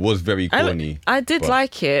well. It was very corny. I did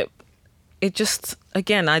like it. It just,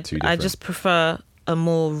 again, I just prefer a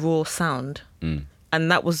more raw sound. And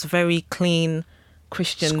that was very clean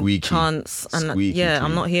Christian Squeaky. chants. And Squeaky I'm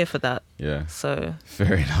clean. not here for that. Yeah. So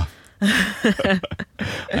fair enough.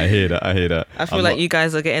 I hear that. I feel like you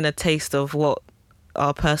guys are getting a taste of what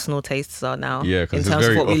our personal tastes are now. Yeah, in terms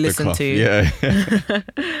of what we listen to. Yeah.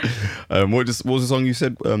 What was the song you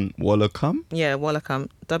said? Walla Come? Yeah, Walla Come.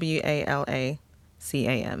 WALACAM.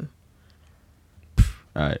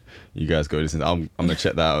 All right, you guys go listen. I'm gonna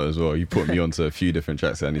check that out as well. You put me onto a few different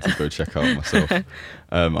tracks that I need to go check out myself.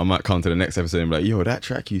 I might come to the next episode and be like, yo, that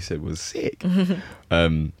track you said was sick.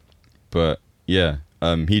 But yeah,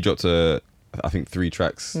 he dropped I think 3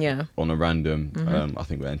 tracks on a random. I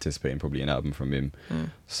think we're anticipating probably an album from him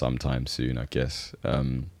sometime soon, I guess.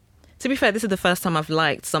 To be fair, this is the first time I've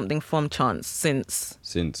liked something from Chance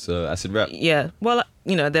since Acid Rap. Yeah, well,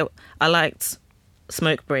 you know, I liked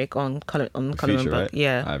Smoke Break on Colouring Book. Right?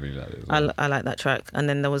 Yeah, I really like it as well. I like that track. And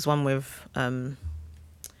then there was one with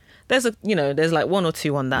there's like 1 or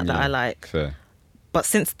 2 on that I like. Fair. But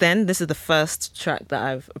since then, this is the first track that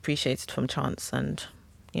I've appreciated from Chance, and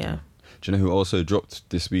yeah. Do you know who also dropped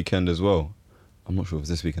this weekend as well? I'm not sure if it's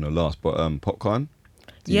this weekend or last, but Popcorn.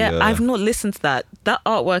 I've not listened to that. That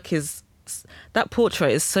artwork that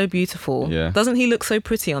portrait is so beautiful. Yeah. Doesn't he look so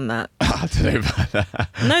pretty on that? I don't know about that.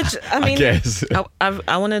 No, I mean, I guess. I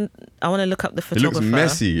want to look up the photographer. It looks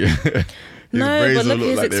messy. His no, but look look at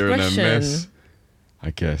his like they're in a expression. mess.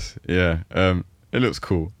 I guess. Yeah. It looks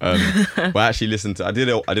cool. But I actually listened to. I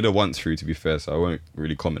did a once through, to be fair, so I won't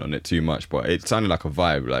really comment on it too much. But it sounded like a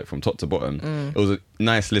vibe, like from top to bottom. It was a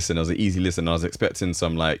nice listen. It was an easy listen. I was expecting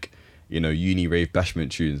some like, uni rave bashment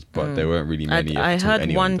tunes, but there weren't really many. I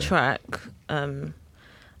heard one track, and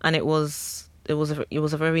it was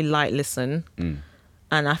a very light listen,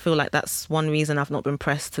 And I feel like that's one reason I've not been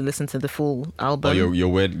pressed to listen to the full album. Oh,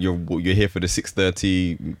 you're here for the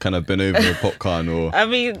 6:30 kind of been over a popcorn or. I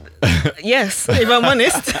mean, yes, if I'm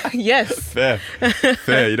honest, yes. Fair.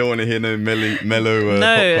 You don't want to hear no mellow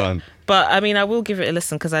No, popcorn. but I mean, I will give it a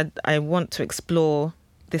listen because I want to explore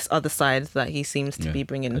this other side that he seems to be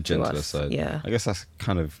bringing a to gentler us. side. Yeah. I guess that's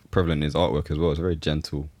kind of prevalent in his artwork as well. It's a very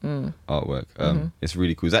gentle artwork. It's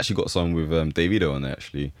really cool. He's actually got a song with Davido on there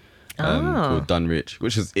actually. Called Dunrich,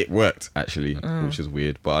 it worked actually, which is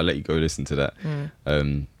weird, but I'll let you go listen to that.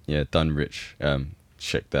 Dunrich,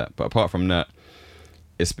 check that. But apart from that,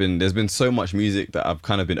 there's been so much music that I've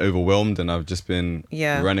kind of been overwhelmed, and I've just been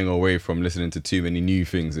running away from listening to too many new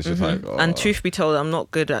things. It's just like, and truth be told, I'm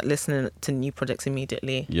not good at listening to new projects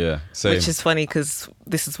immediately. Yeah, same. Which is funny because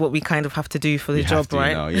this is what we kind of have to do for the job,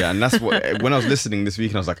 right? Now. Yeah, and that's what when I was listening this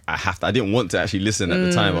week, and I was like, I didn't want to actually listen at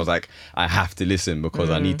the time. I was like, I have to listen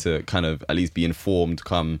because I need to kind of at least be informed.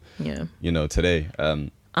 Today.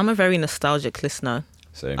 I'm a very nostalgic listener.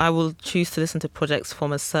 Same. I will choose to listen to projects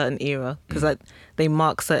from a certain era because they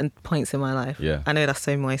mark certain points in my life. Yeah. I know that's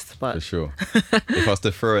so moist, but... For sure. If I was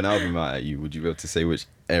to throw an album out at you, would you be able to say which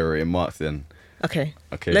era it marked then? Okay.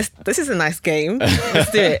 This is a nice game.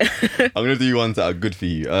 Let's do it. I'm going to do ones that are good for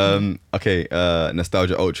you.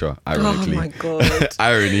 Nostalgia Ultra, ironically. Oh my God.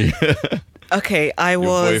 Irony. Okay, Your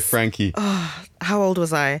boy Frankie. Oh, how old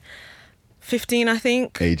was I? 15, I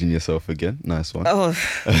think. Aging yourself again. Nice one. Oh.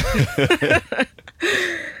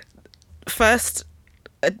 First,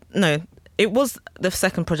 no, it was the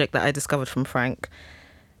second project that I discovered from Frank,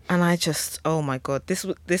 and I just, oh my God,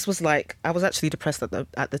 this was like, I was actually depressed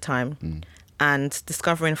at the time, and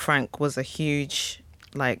discovering Frank was a huge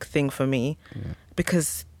thing for me,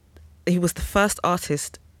 because he was the first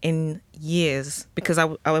artist in years, because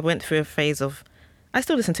I went through a phase of, I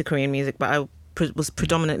still listen to Korean music, but I was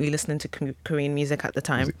predominantly listening to Korean music at the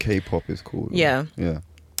time. Is it K-pop is called? Yeah. Yeah.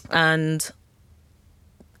 And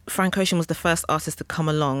Frank Ocean was the first artist to come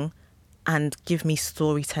along and give me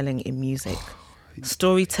storytelling in music.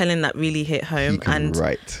 Storytelling that really hit home. He can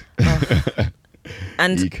write.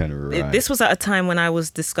 And he can write. This was at a time when I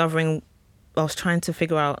was trying to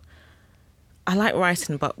figure out, I like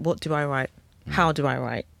writing, but what do I write? How do I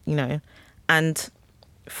write? And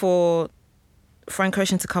for Frank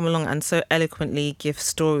Ocean to come along and so eloquently give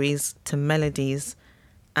stories to melodies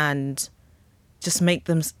and just make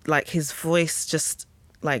them his voice just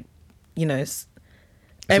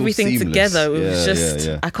everything together. It was just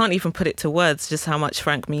I can't even put it to words just how much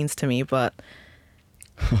Frank means to me, but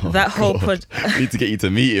that whole I need to get you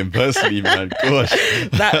to meet him personally, man. Gosh.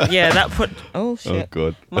 Oh shit. Oh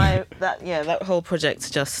god. That whole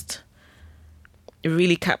project just, it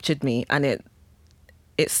really captured me, and it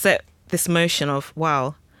set this motion of,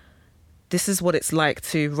 wow, this is what it's like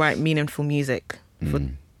to write meaningful music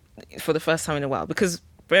for the first time in a while. Because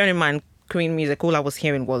bearing in mind, Korean music, all I was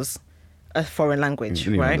hearing was a foreign language, you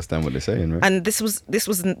didn't even understand what they're saying, right? And this was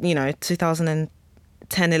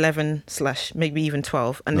 2010, 11 / maybe even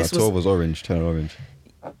 12. And 12 was Orange, 10 Orange.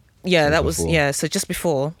 Yeah, that was before. So just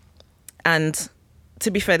before. And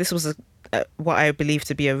to be fair, this was what I believe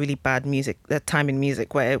to be a really bad time in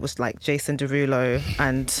music, where it was like Jason Derulo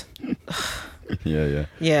and yeah.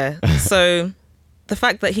 So the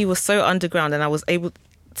fact that he was so underground and I was able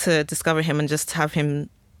to discover him and just have him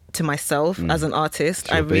to myself as an artist,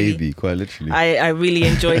 quite literally. I really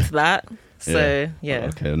enjoyed that. So yeah.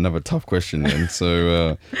 Okay, another tough question then.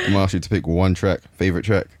 So I'm gonna ask you to pick one favorite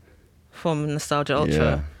track from Nostalgia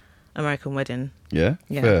Ultra. American Wedding. Yeah?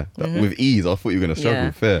 Fair. With ease, I thought you were going to struggle.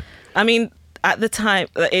 Yeah. Fair. I mean, at the time,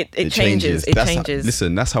 it changes. It changes.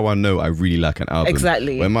 Listen, that's how I know I really like an album.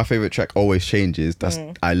 Exactly. When my favourite track always changes,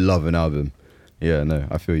 I love an album. Yeah, no,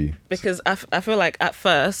 I feel you. Because I feel like at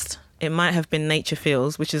first, it might have been Nature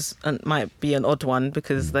Feels, which might be an odd one,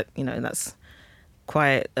 because that's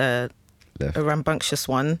quite a rambunctious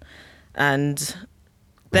one. And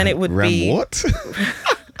then it would be... what?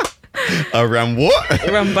 Around what?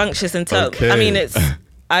 Rambunctious and Okay. I mean,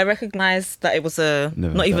 I recognised that it was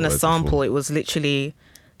not even a sample. Before. It was literally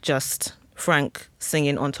just Frank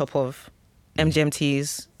singing on top of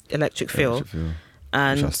MGMT's Electric Feel.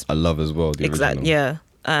 And which I love as well. Exactly. Yeah.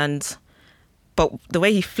 But the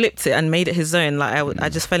way he flipped it and made it his own, I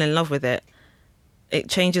just fell in love with it. It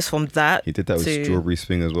changes from that. He did that with Strawberry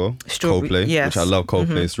Swing as well. Coldplay, yes. Which I love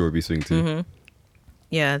Coldplay and Strawberry Swing too. Mm-hmm.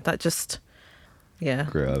 Yeah, that just... Yeah.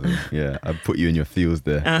 Great album. Yeah, I put you in your feels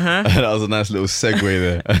there. That was a nice little segue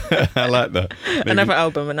there. I like that. Maybe... Another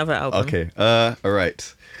album. Okay. All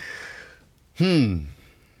right.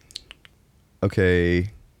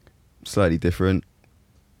 Okay. Slightly different.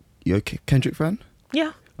 You a Kendrick fan?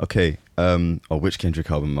 Yeah. Okay. Which Kendrick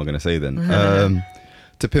album am I going to say then?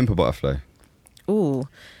 To Pimp a Butterfly. Ooh,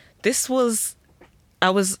 I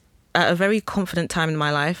was at a very confident time in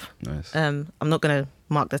my life. Nice. I'm not going to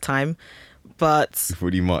mark the time, but You've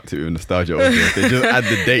already marked it with nostalgia. They just add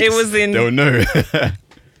the dates. It was in- They'll know.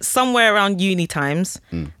 somewhere around uni times.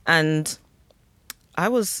 And I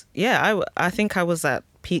was, I think I was at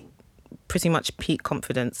pretty much peak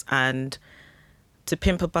confidence, and To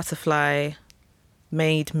Pimp a Butterfly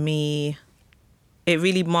made me, it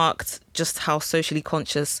really marked just how socially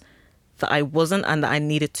conscious that I wasn't and that I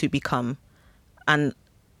needed to become. And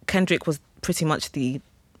Kendrick was pretty much the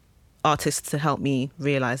artist to help me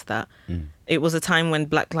realize that. It was a time when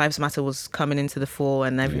Black Lives Matter was coming into the fore,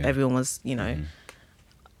 and everyone was,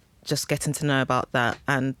 just getting to know about that.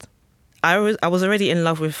 And I was already in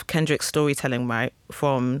love with Kendrick's storytelling, right,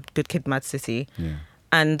 from Good Kid, Mad City. Yeah.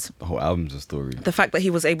 And The whole album's a story. the fact that he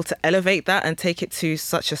was able to elevate that and take it to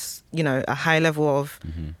such a high level of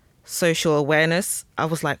social awareness, I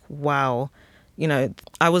was like, wow.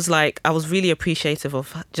 I was really appreciative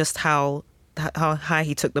of just how high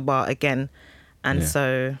he took the bar again. And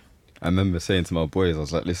so I remember saying to my boys, I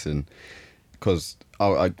was like, listen, because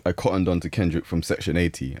I cottoned on to Kendrick from Section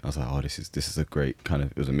 80. I was like, oh, this is a great kind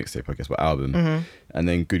of, it was a mixtape, I guess, but album. And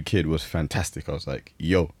then Good Kid was fantastic. I was like,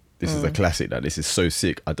 yo, this is a classic. This is so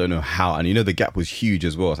sick. I don't know how. And the gap was huge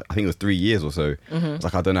as well. I think it was 3 years or so. I was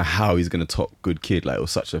like, I don't know how he's going to top Good Kid. Like, it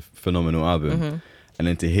was such a phenomenal album. And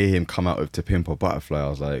then to hear him come out with To Pimp a Butterfly, I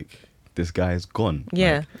was like, this guy's gone.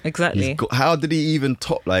 yeah, Like, exactly. how did he even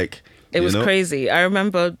top, like... It was crazy. I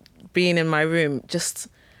remember being in my room,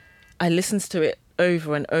 I listened to it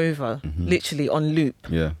over and over, literally on loop.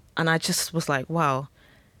 Yeah. And I just was like, wow,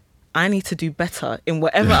 I need to do better in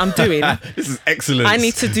whatever I'm doing. This is excellent. I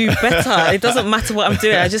need to do better. It doesn't matter what I'm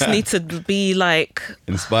doing. I just need to be like...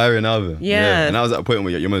 Inspiring album. Yeah. And I was at a point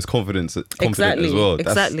where you're most confident Exactly, as well.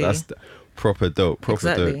 exactly. That's proper dope.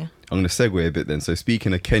 Exactly. Dope. I'm going to segue a bit then. So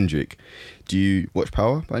speaking of Kendrick, do you watch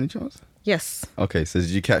Power by any chance? Yes. Okay, so did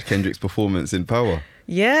you catch Kendrick's performance in Power?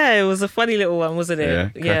 Yeah, it was a funny little one, wasn't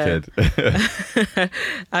it? Yeah, crackhead.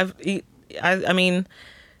 I mean,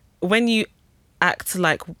 when you act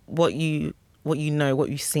like what you know, what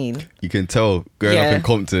you've seen, You can tell growing up in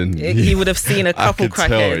Compton. he would have seen a couple I could tell,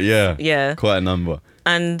 crackheads. yeah. Quite a number.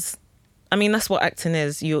 And I mean, that's what acting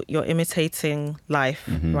is. You're imitating life,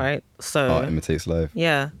 right? So Art imitates life.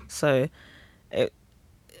 yeah, so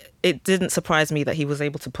it didn't surprise me that he was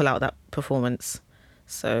able to pull out that performance.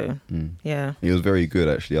 So yeah. He was very good,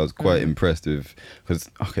 actually. I was quite impressed with, because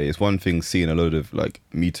it's one thing seeing a load of, like,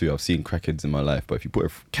 me too, I've seen crackheads in my life, but if you put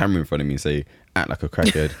a camera in front of me and say, act like a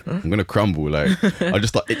crackhead, I'm gonna crumble. Like, I'll just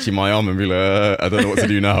start itching my arm and be like, I don't know what to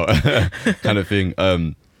do now, kind of thing.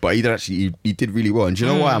 But he did really well. And do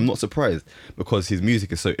you know why I'm not surprised? Because his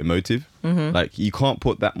music is so emotive. Like, you can't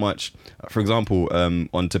put that much, for example,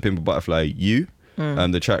 on To Pimp a Butterfly,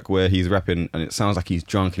 the track where he's rapping and it sounds like he's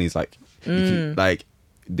drunk and he's like, like,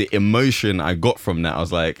 the emotion I got from that, I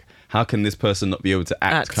was like, how can this person not be able to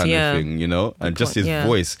act kind of thing, And just his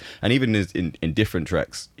voice, and even in different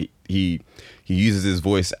tracks, he uses his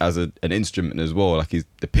voice as an instrument as well. Like,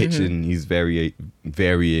 the pitching, he's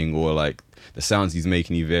varying, or like the sounds he's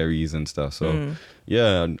making, he varies and stuff. So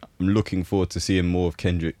yeah, I'm looking forward to seeing more of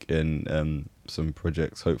Kendrick in some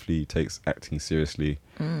projects. Hopefully he takes acting seriously.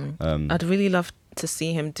 I'd really love to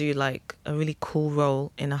see him do like a really cool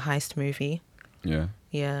role in a heist movie.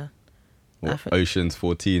 Yeah. Or Ocean's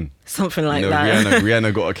 14. Something like that.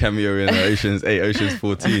 Rihanna got a cameo in Ocean's 8, Ocean's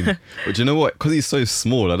 14. But you know what? Because he's so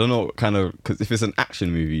small, I don't know what kind of... Because if it's an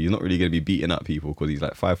action movie, you're not really going to be beating up people because he's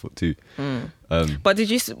like 5'2". But did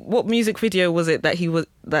you... What music video was it that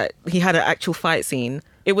he had an actual fight scene?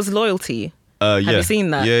 It was Loyalty. Have you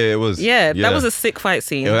seen that? Yeah, it was. Yeah, that was a sick fight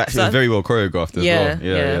scene. It actually was very well choreographed as well.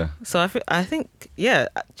 Yeah. So I think,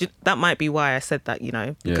 that might be why I said that,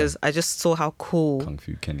 because I just saw how cool Kung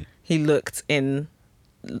Fu Kenny he looked in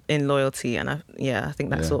Loyalty, and I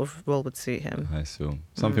think that sort of role would suit him. Nice film.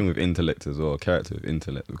 Something with intellect as well, a character with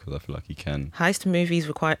intellect, because I feel like he can. Heist movies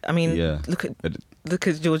require. I mean, look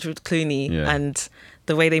at George Clooney and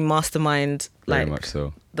the way they mastermind very much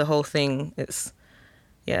so. The whole thing. It's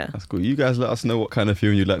that's cool. You guys let us know what kind of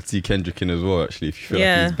film you'd like to see Kendrick in as well, actually, if you feel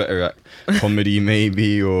like he's better at comedy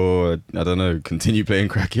maybe, or I don't know, continue playing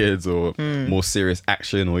crackheads, or more serious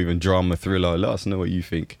action, or even drama, thriller. Let us know what you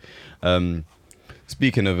think.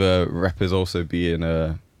 Speaking of rappers also being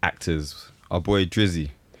actors, our boy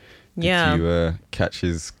Drizzy, did you catch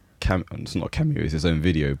his it's not a cameo, it's his own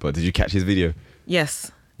video, but did you catch his video?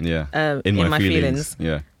 Yes. Yeah. In my feelings.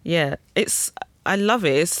 Yeah. I love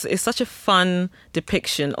it. It's such a fun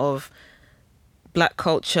depiction of black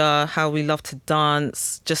culture, how we love to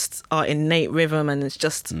dance, just our innate rhythm, and it's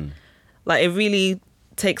just like it really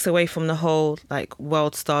takes away from the whole like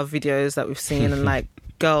world star videos that we've seen and like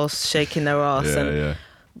girls shaking their ass and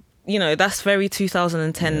you know, that's very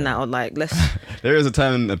 2010 now. Like, let's. There is a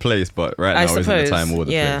time and a place, but right now isn't the time or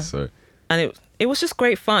the place. So. And it was just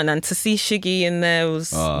great fun, and to see Shiggy in there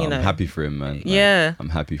was, you know. I'm happy for him, man. Yeah, I'm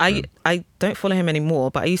happy for him. I don't follow him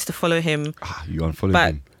anymore, but I used to follow him. You unfollowed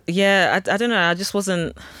him? Yeah, I don't know. I just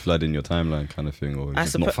wasn't flooding your timeline, kind of thing, or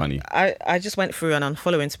just not funny. I just went through an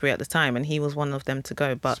unfollowing spree at the time, and he was one of them to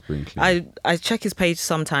go. But I check his page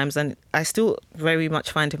sometimes, and I still very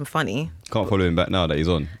much find him funny. Can't follow him back now that he's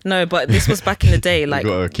on. No, but this was back in the day, like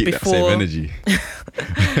gotta keep before that same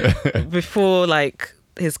energy. before like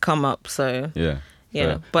his come up. So yeah.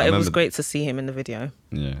 But it was great to see him in the video.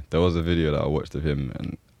 Yeah, there was a video that I watched of him,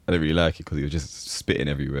 and I didn't really like it because he was just spitting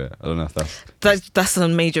everywhere. I don't know if that's a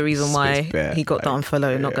major reason why he got the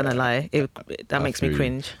unfollow. Not gonna lie, that makes me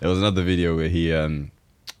cringe. There was another video where he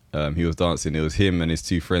was dancing. It was him and his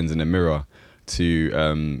two friends in the mirror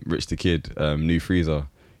to Rich the Kid, New Freezer.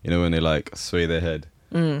 You know when they like sway their head.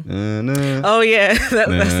 Oh yeah,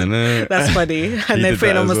 that's funny. And they're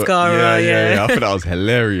putting on mascara. Yeah, I thought that was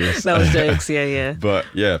hilarious. That was jokes. Yeah. But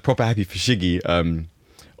yeah, proper happy for Shiggy.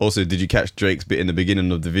 Also, did you catch Drake's bit in the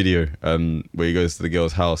beginning of the video where he goes to the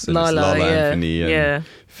girl's house and it's Lala, Anthony, and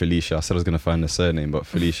Felicia? I said I was going to find the surname, but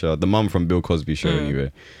Felicia, the mum from Bill Cosby show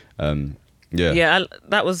anyway.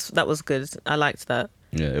 That was good. I liked that.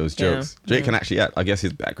 Yeah, it was jokes. Drake can actually act. I guess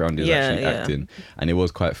his background is actually acting, and it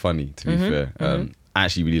was quite funny, to be fair. I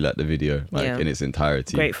actually really liked the video, in its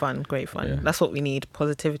entirety. Great fun. Yeah. That's what we need,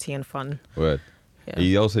 positivity and fun. Word. Yeah.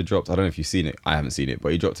 He also dropped, I don't know if you've seen it, I haven't seen it,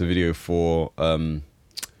 but he dropped a video for...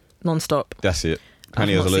 Non-stop. That's it.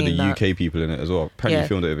 Apparently there's a load of UK people in it as well. Apparently he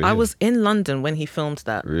filmed it over here. I was in London when he filmed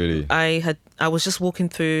that. Really? I was just walking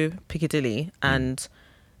through Piccadilly and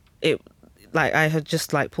I had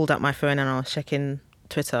just like pulled out my phone and I was checking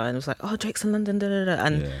Twitter and it was like, oh, Drake's in London,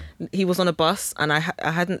 and he was on a bus and I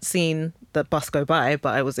hadn't seen the bus go by,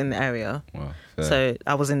 but I was in the area. Wow, so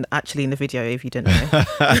I was actually in the video, if you didn't know.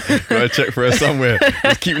 Gotta check for her somewhere.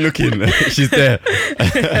 Just keep looking. She's there.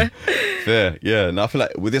 Fair. Yeah. And I feel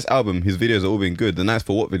like with this album, his videos have all been good. The Nice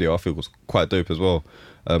for What video I feel was quite dope as well,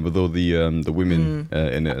 with all the women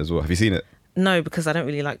in it as well. Have you seen it? No, because I don't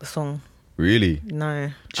really like the song. Really?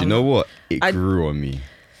 No. Do you know what? It grew on me.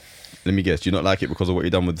 Let me guess. Do you not like it because of what you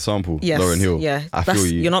done with the sample? Yes. Lauryn Hill. Yeah. I feel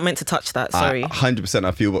you. You're not meant to touch that. Sorry. 100%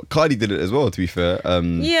 I feel. But Cardi did it as well, to be fair.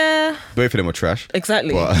 Yeah. Both of them are trash.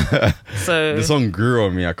 Exactly. But so the song grew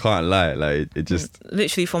on me. I can't lie. Like it just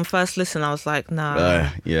literally from first listen, I was like, nah.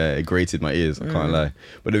 Yeah, it grated my ears. I can't lie.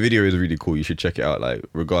 But the video is really cool. You should check it out. Like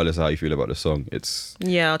regardless of how you feel about the song, it's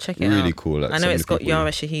I'll check it out. Really cool. Like, I know it's got Yara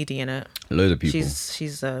Shahidi in it. Loads of people.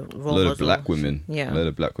 She's a role load model. of black women. Yeah. A load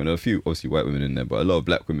of black women. A few obviously white women in there, but a lot of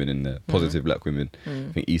black women in there. Positive black women.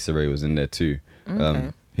 I think Issa Rae was in there too.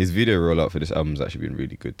 Okay. His video rollout for this album has actually been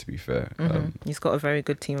really good, to be fair. He's got a very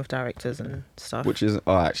good team of directors and stuff. Which is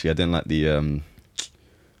actually I didn't like the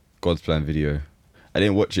God's Plan video. I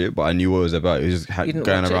didn't watch it, but I knew what it was about. It was just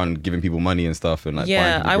going around giving people money and stuff and like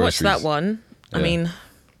buying people I watched groceries. that one. Yeah. I mean,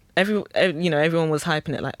 everyone was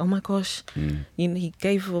hyping it like, oh my gosh, he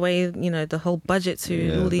gave away the whole budget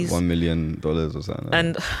to all these $1 million or something.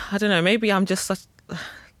 And I don't know, maybe I'm just such.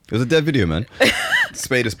 It was a dead video, man.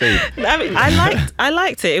 Spade a spade. I mean, I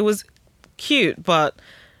liked it. It was cute, but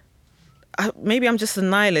maybe I'm just a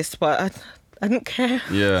nihilist. But I didn't care.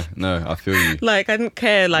 Yeah, no, I feel you. Like I didn't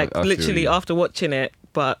care. Like I literally after watching it,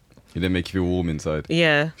 but it didn't make you feel warm inside.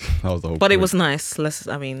 Yeah, that was the whole. But point. It was nice.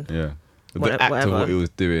 Yeah. The act of what he was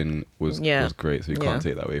doing was great, so you can't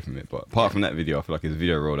take that away from it. But apart from that video, I feel like his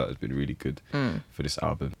video rollout has been really good for this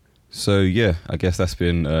album. So yeah, I guess that's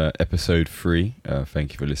been episode 3.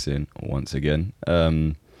 Thank you for listening once again.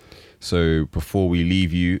 So before we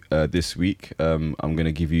leave you this week, I'm going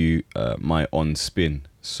to give you my on spin.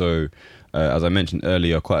 So as I mentioned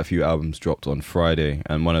earlier, quite a few albums dropped on Friday,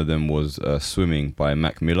 and one of them was Swimming by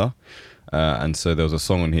Mac Miller. And so there was a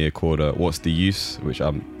song on here called What's the Use, which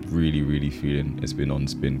I'm really, really feeling it's been on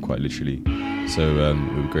spin quite literally. So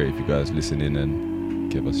it would be great if you guys listen in and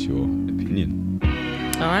give us your opinion.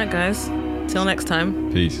 All right, guys. Till next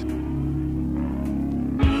time. Peace.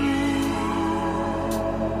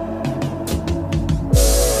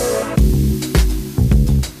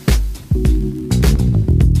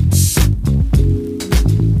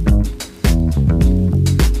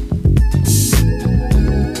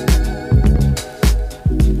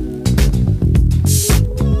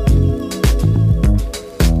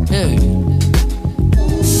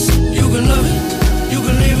 You can love it, you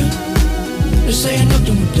can leave it. This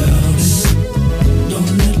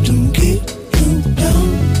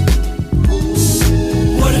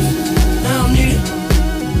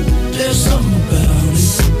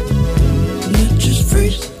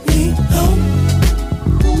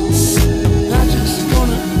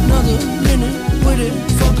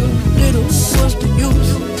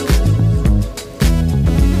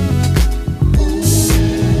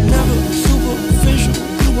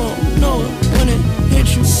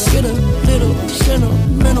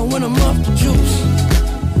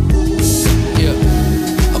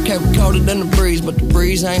than the breeze, but the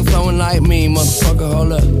breeze ain't flowing like me, motherfucker,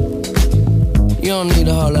 hold up. You don't need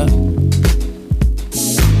to hold up.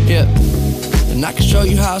 Yeah. And I can show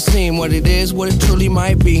you how I seem, what it is, what it truly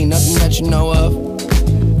might be, nothing that you know of.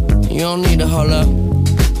 You don't need to hold up.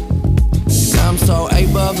 I'm so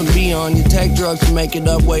above and beyond. You take drugs to make it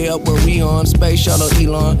up, way up where we on. Space shuttle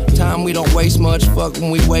Elon. Time we don't waste much. Fuck when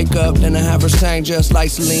we wake up, then I have her sang just like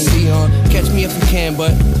Celine Dion. Catch me if you can,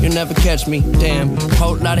 but you'll never catch me. Damn.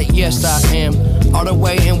 Whole lot of yes I am. All the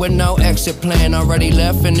way in with no exit plan. Already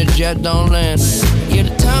left and the jet don't land. Yeah,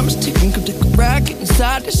 the time is ticking. Come take a ride, get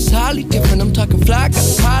inside. This is highly different. I'm talking fly, got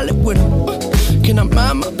a pilot with him. Can I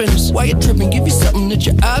mind my business? Why you tripping? Give you something that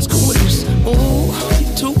your eyes can witness. Ooh,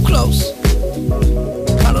 you too close.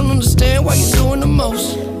 I don't understand why you're doing the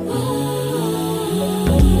most. You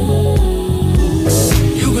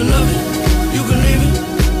can love it, you can leave it.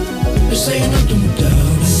 This ain't nothing without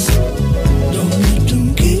it. Don't let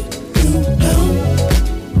them keep you down.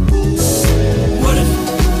 What if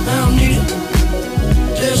I don't need it?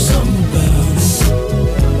 There's something about it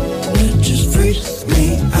that just freaks me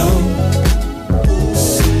out.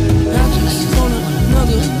 I just want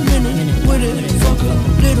another minute with it. Fuck a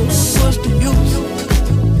little, what's the use?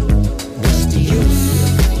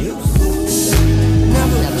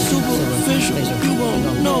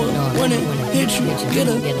 When it hits you, get a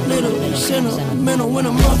little sentimental when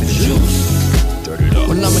I'm off the juice.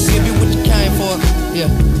 Well, I'ma give you what you came for. Yeah,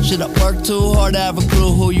 shit, I work too hard to have a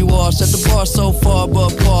clue who you are. Set the bar so far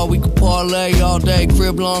above par, we could parlay all day.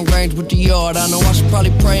 Crib long range with the yard. I know I should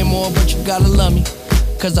probably pray more, but you gotta love me.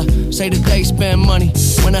 Cause I say that they spend money.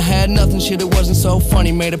 When I had nothing, shit, it wasn't so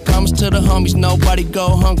funny. Made a promise to the homies, nobody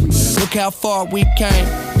go hungry. Look how far we came.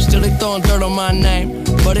 Still they throwing dirt on my name,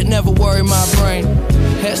 but it never worried my brain.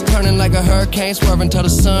 Heads turning like a hurricane, swerving till the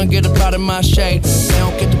sun get up out of my shade. They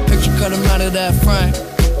don't get the picture, cut them out of that frame.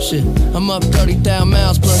 Shit, I'm up 30,000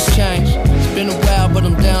 miles plus change. It's been a while, but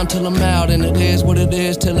I'm down till I'm out, and it is what it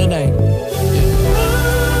is till it ain't. Yeah.